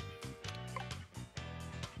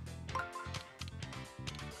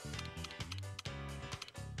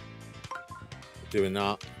 Doing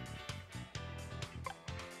that.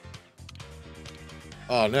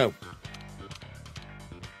 Oh no.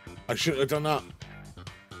 I shouldn't have done that.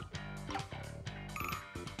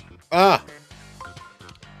 Ah!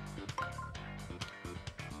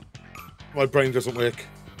 My brain doesn't work.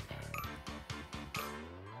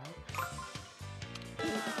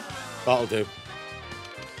 That'll do.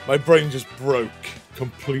 My brain just broke.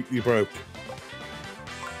 Completely broke.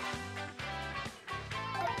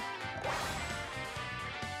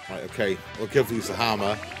 Right, okay. We'll give these a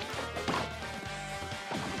hammer.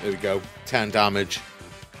 There we go. 10 damage.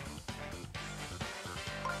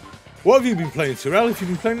 What have you been playing, Tyrell? Have you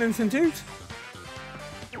been playing anything, dude?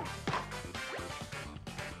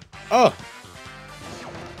 Oh!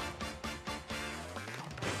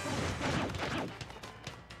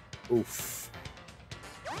 Oof.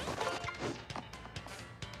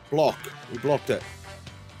 Block. We blocked it.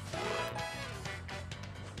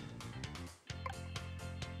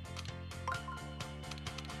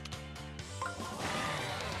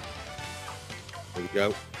 There we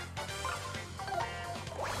go.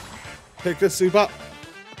 Pick this Zubat.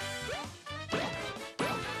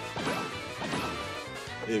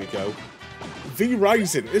 Here we go. V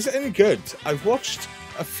Rising. Is it any good? I've watched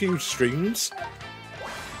a few streams.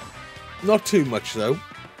 Not too much, though.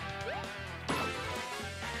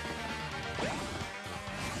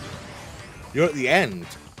 You're at the end.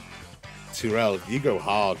 Tyrell, you go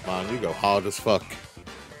hard, man. You go hard as fuck.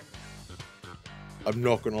 I'm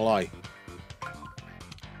not gonna lie.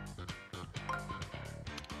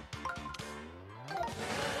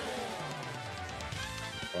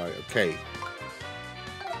 Right, okay.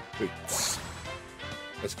 Boots.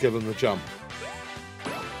 Let's give him the jump.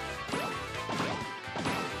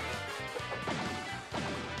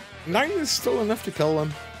 Nine is still enough to kill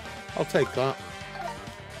them. I'll take that.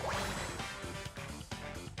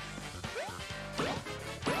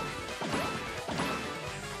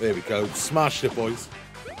 There we go. Smashed it, boys.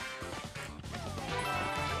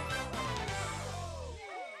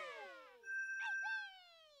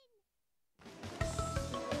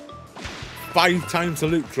 Five times the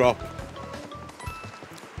loot drop.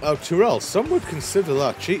 Oh, Tyrell, some would consider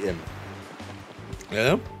that cheating.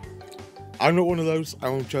 Yeah? I'm not one of those. I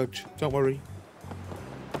won't judge. Don't worry.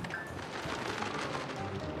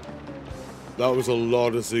 That was a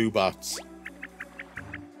lot of Zubats.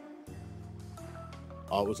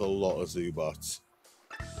 That was a lot of Zubats.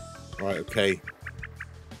 Right, okay.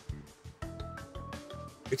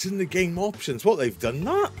 It's in the game options. What, they've done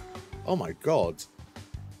that? Oh my god.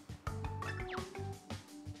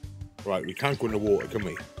 Right, we can't go in the water, can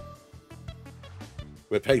we?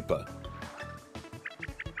 We're paper.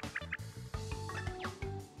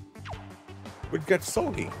 We'd get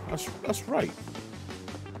soggy. That's right.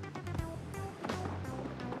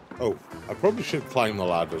 Oh, I probably should climb the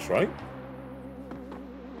ladders, right?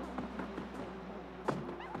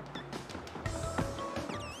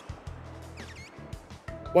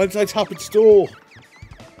 Why did I tap its door?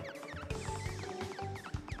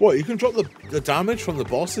 What, you can drop the damage from the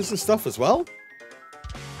bosses and stuff as well?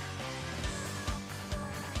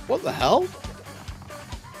 What the hell?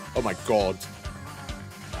 Oh my god.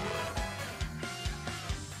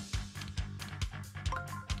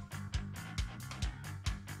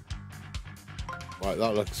 Right,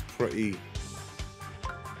 that looks pretty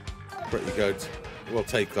good. We'll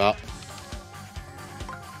take that.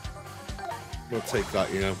 We'll take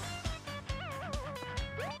that, you know.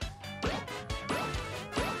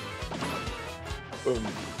 Boom.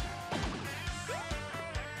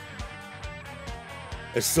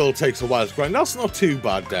 It still takes a while to grind. That's not too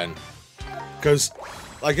bad then. Because,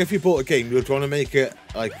 like, if you bought a game, you'd want to make it,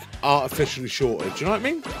 like, artificially shorter. Do you know what I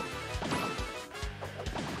mean?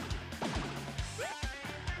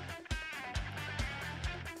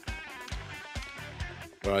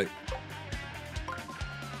 Right.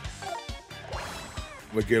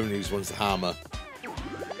 We're giving these ones the hammer.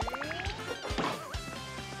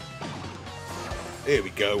 Here we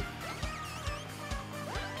go.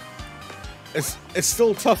 It's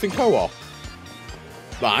still tough in co-op.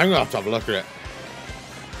 But I'm gonna have to have a look at it.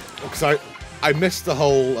 Because I missed the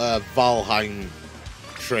whole Valheim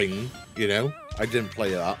Train, you know. I didn't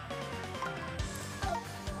play that.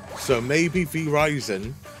 So maybe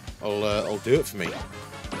V-Rising will do it for me.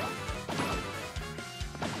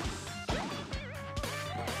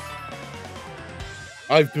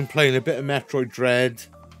 I've been playing a bit of Metroid Dread.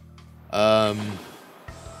 What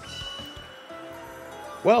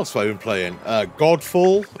else have I been playing?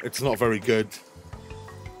 Godfall. It's not very good.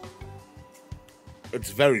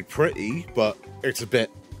 It's very pretty, but it's a bit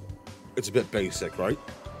basic, right?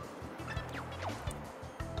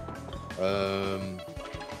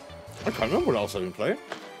 I can't remember what else I've been playing.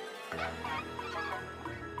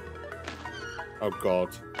 Oh God.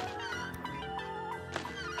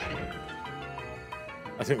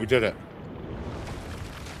 I think we did it.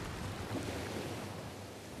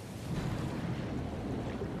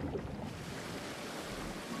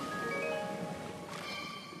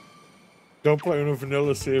 Don't play on a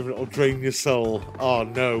vanilla save, it'll drain your soul. Oh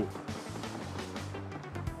no.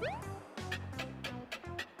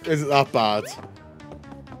 Is it that bad?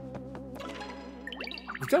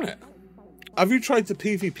 You've done it. Have you tried the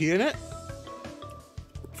PvP in it?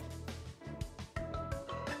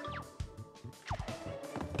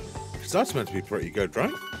 Because that's meant to be pretty good,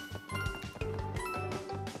 right?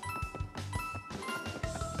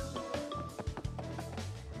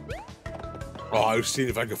 Oh, I was seeing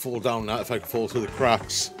if I could fall down that, if I could fall through the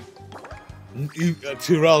cracks.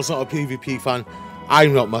 Tyrell's not a PvP fan.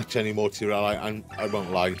 I'm not much anymore, Tyrell. I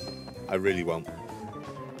won't lie. I really won't.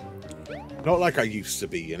 Not like I used to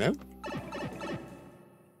be, you know?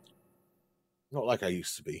 Not like I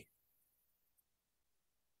used to be.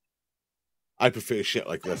 I prefer shit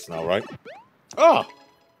like this now, right? Ah!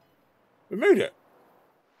 We made it.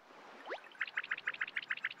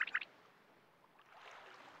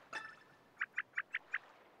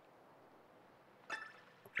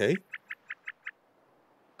 Okay.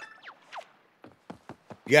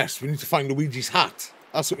 Yes, we need to find Luigi's hat.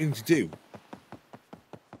 That's what we need to do.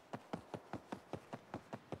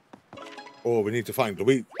 Or we need to find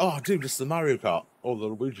Luigi. Oh, dude, this is the Mario Kart. Or the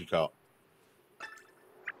Luigi Kart.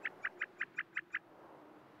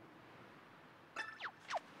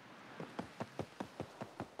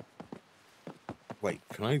 Wait,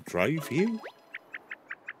 can I drive you?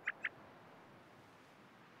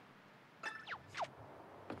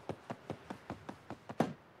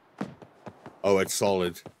 Oh, it's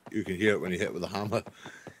solid. You can hear it when you hit it with a hammer.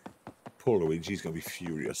 Poor Luigi's going to be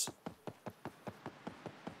furious.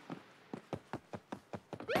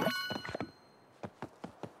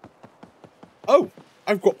 Oh,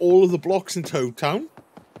 I've got all of the blocks in Toad Town.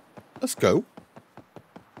 Let's go.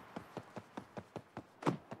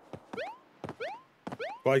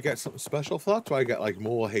 Do I get something special for that? Do I get like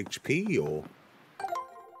more HP or...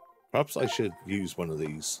 Perhaps I should use one of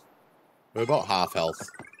these. We're about half health.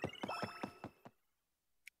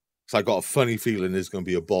 So I got a funny feeling there's going to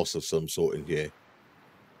be a boss of some sort in here.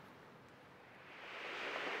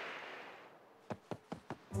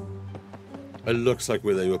 It looks like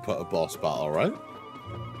where they would put a boss battle, right?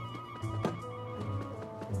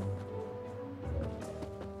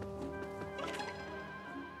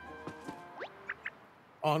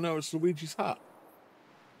 Oh no, it's Luigi's hat.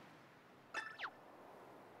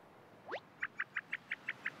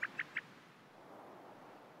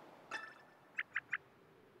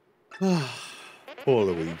 Poor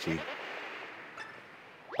Luigi.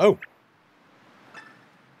 Oh.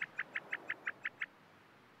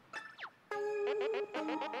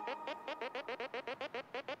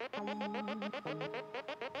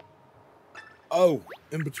 Oh,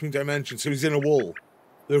 in between dimensions. So he's in a wall.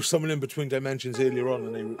 There was someone in between dimensions earlier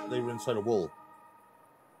on and they were inside a wall.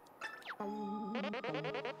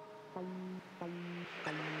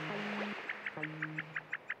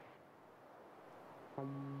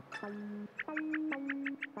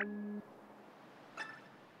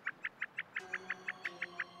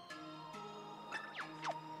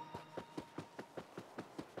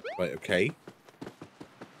 Right, okay.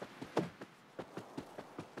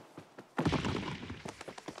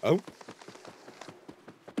 Oh.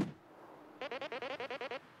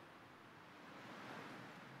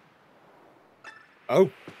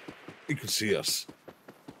 Oh. You can see us.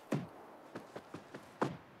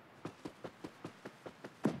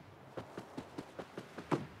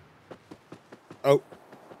 Oh.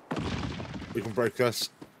 We can break this.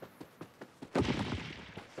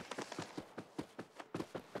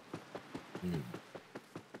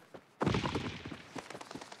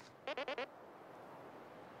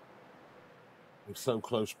 We're so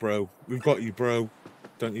close, bro. We've got you, bro.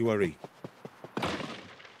 Don't you worry.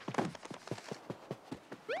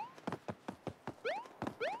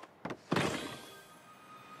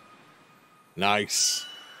 Nice.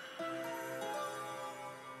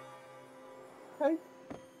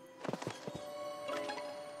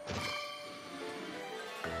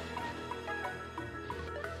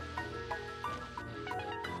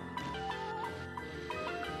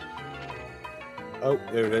 Oh,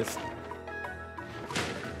 there it is.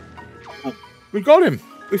 Oh, we got him.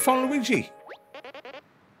 We found Luigi.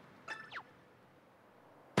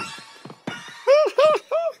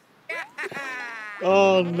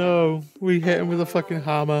 Oh no, we hit him with a fucking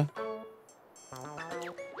hammer.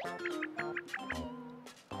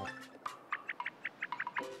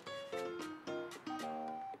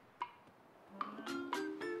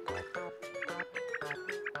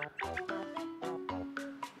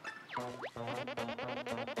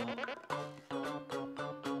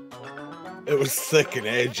 It was thick and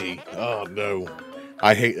edgy. Oh no.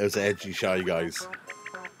 I hate those edgy Shy Guys.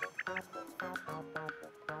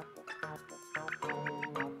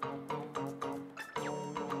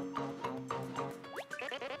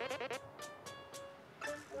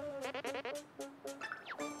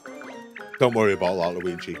 Don't worry about that,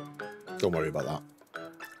 Luigi. Don't worry about that.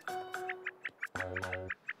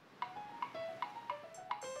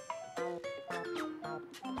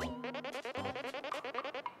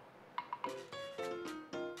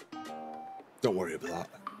 Don't worry about that.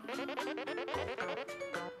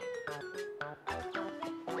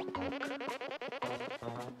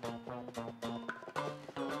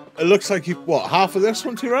 It looks like you, what, half of this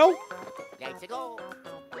one, Tyrell? Let's go.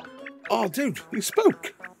 Oh, dude, you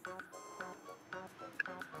spoke.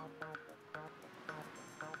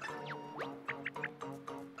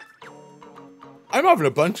 I'm having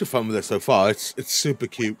a bunch of fun with this so far. It's super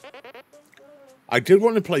cute. I did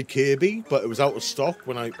want to play Kirby, but it was out of stock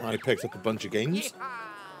when I picked up a bunch of games.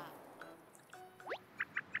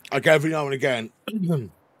 Like every now and again,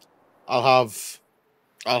 I'll have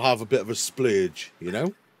a bit of a splurge, you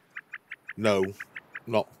know? No,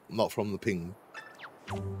 not from the ping.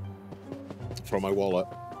 From my wallet.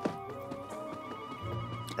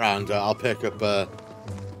 And I'll pick up a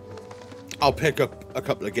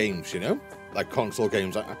couple of games, you know? Like console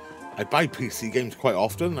games. I buy PC games quite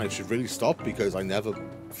often, and I should really stop because I never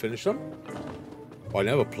finish them. Or I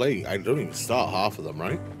never play. I don't even start half of them,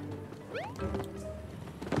 right?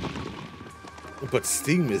 But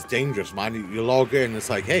Steam is dangerous, man. You log in, it's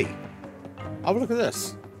like, hey, have a look at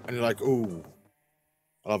this. And you're like, ooh,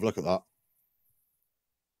 I'll have a look at that.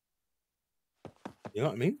 You know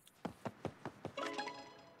what I mean?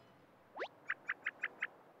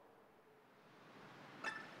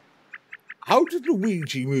 How did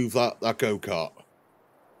Luigi move that go-kart?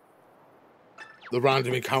 The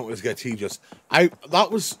random encounters get tedious.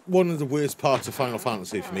 That was one of the worst parts of Final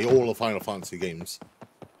Fantasy for me, all the Final Fantasy games.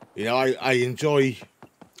 You know, I enjoy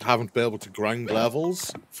having to be able to grind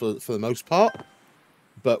levels for the most part.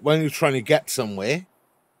 But when you're trying to get somewhere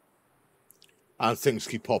and things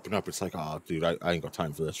keep popping up, it's like, oh, dude, I ain't got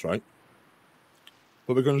time for this, right?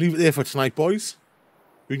 But we're going to leave it there for tonight, boys.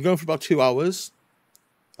 We've been going for about 2 hours.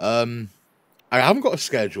 I haven't got a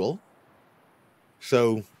schedule.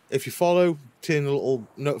 So if you follow, turn the little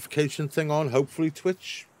notification thing on. Hopefully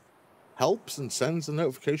Twitch helps and sends a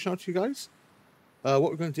notification out to you guys. What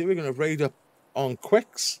we're going to do, we're going to raid up on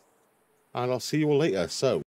Quicks. And I'll see you all later. So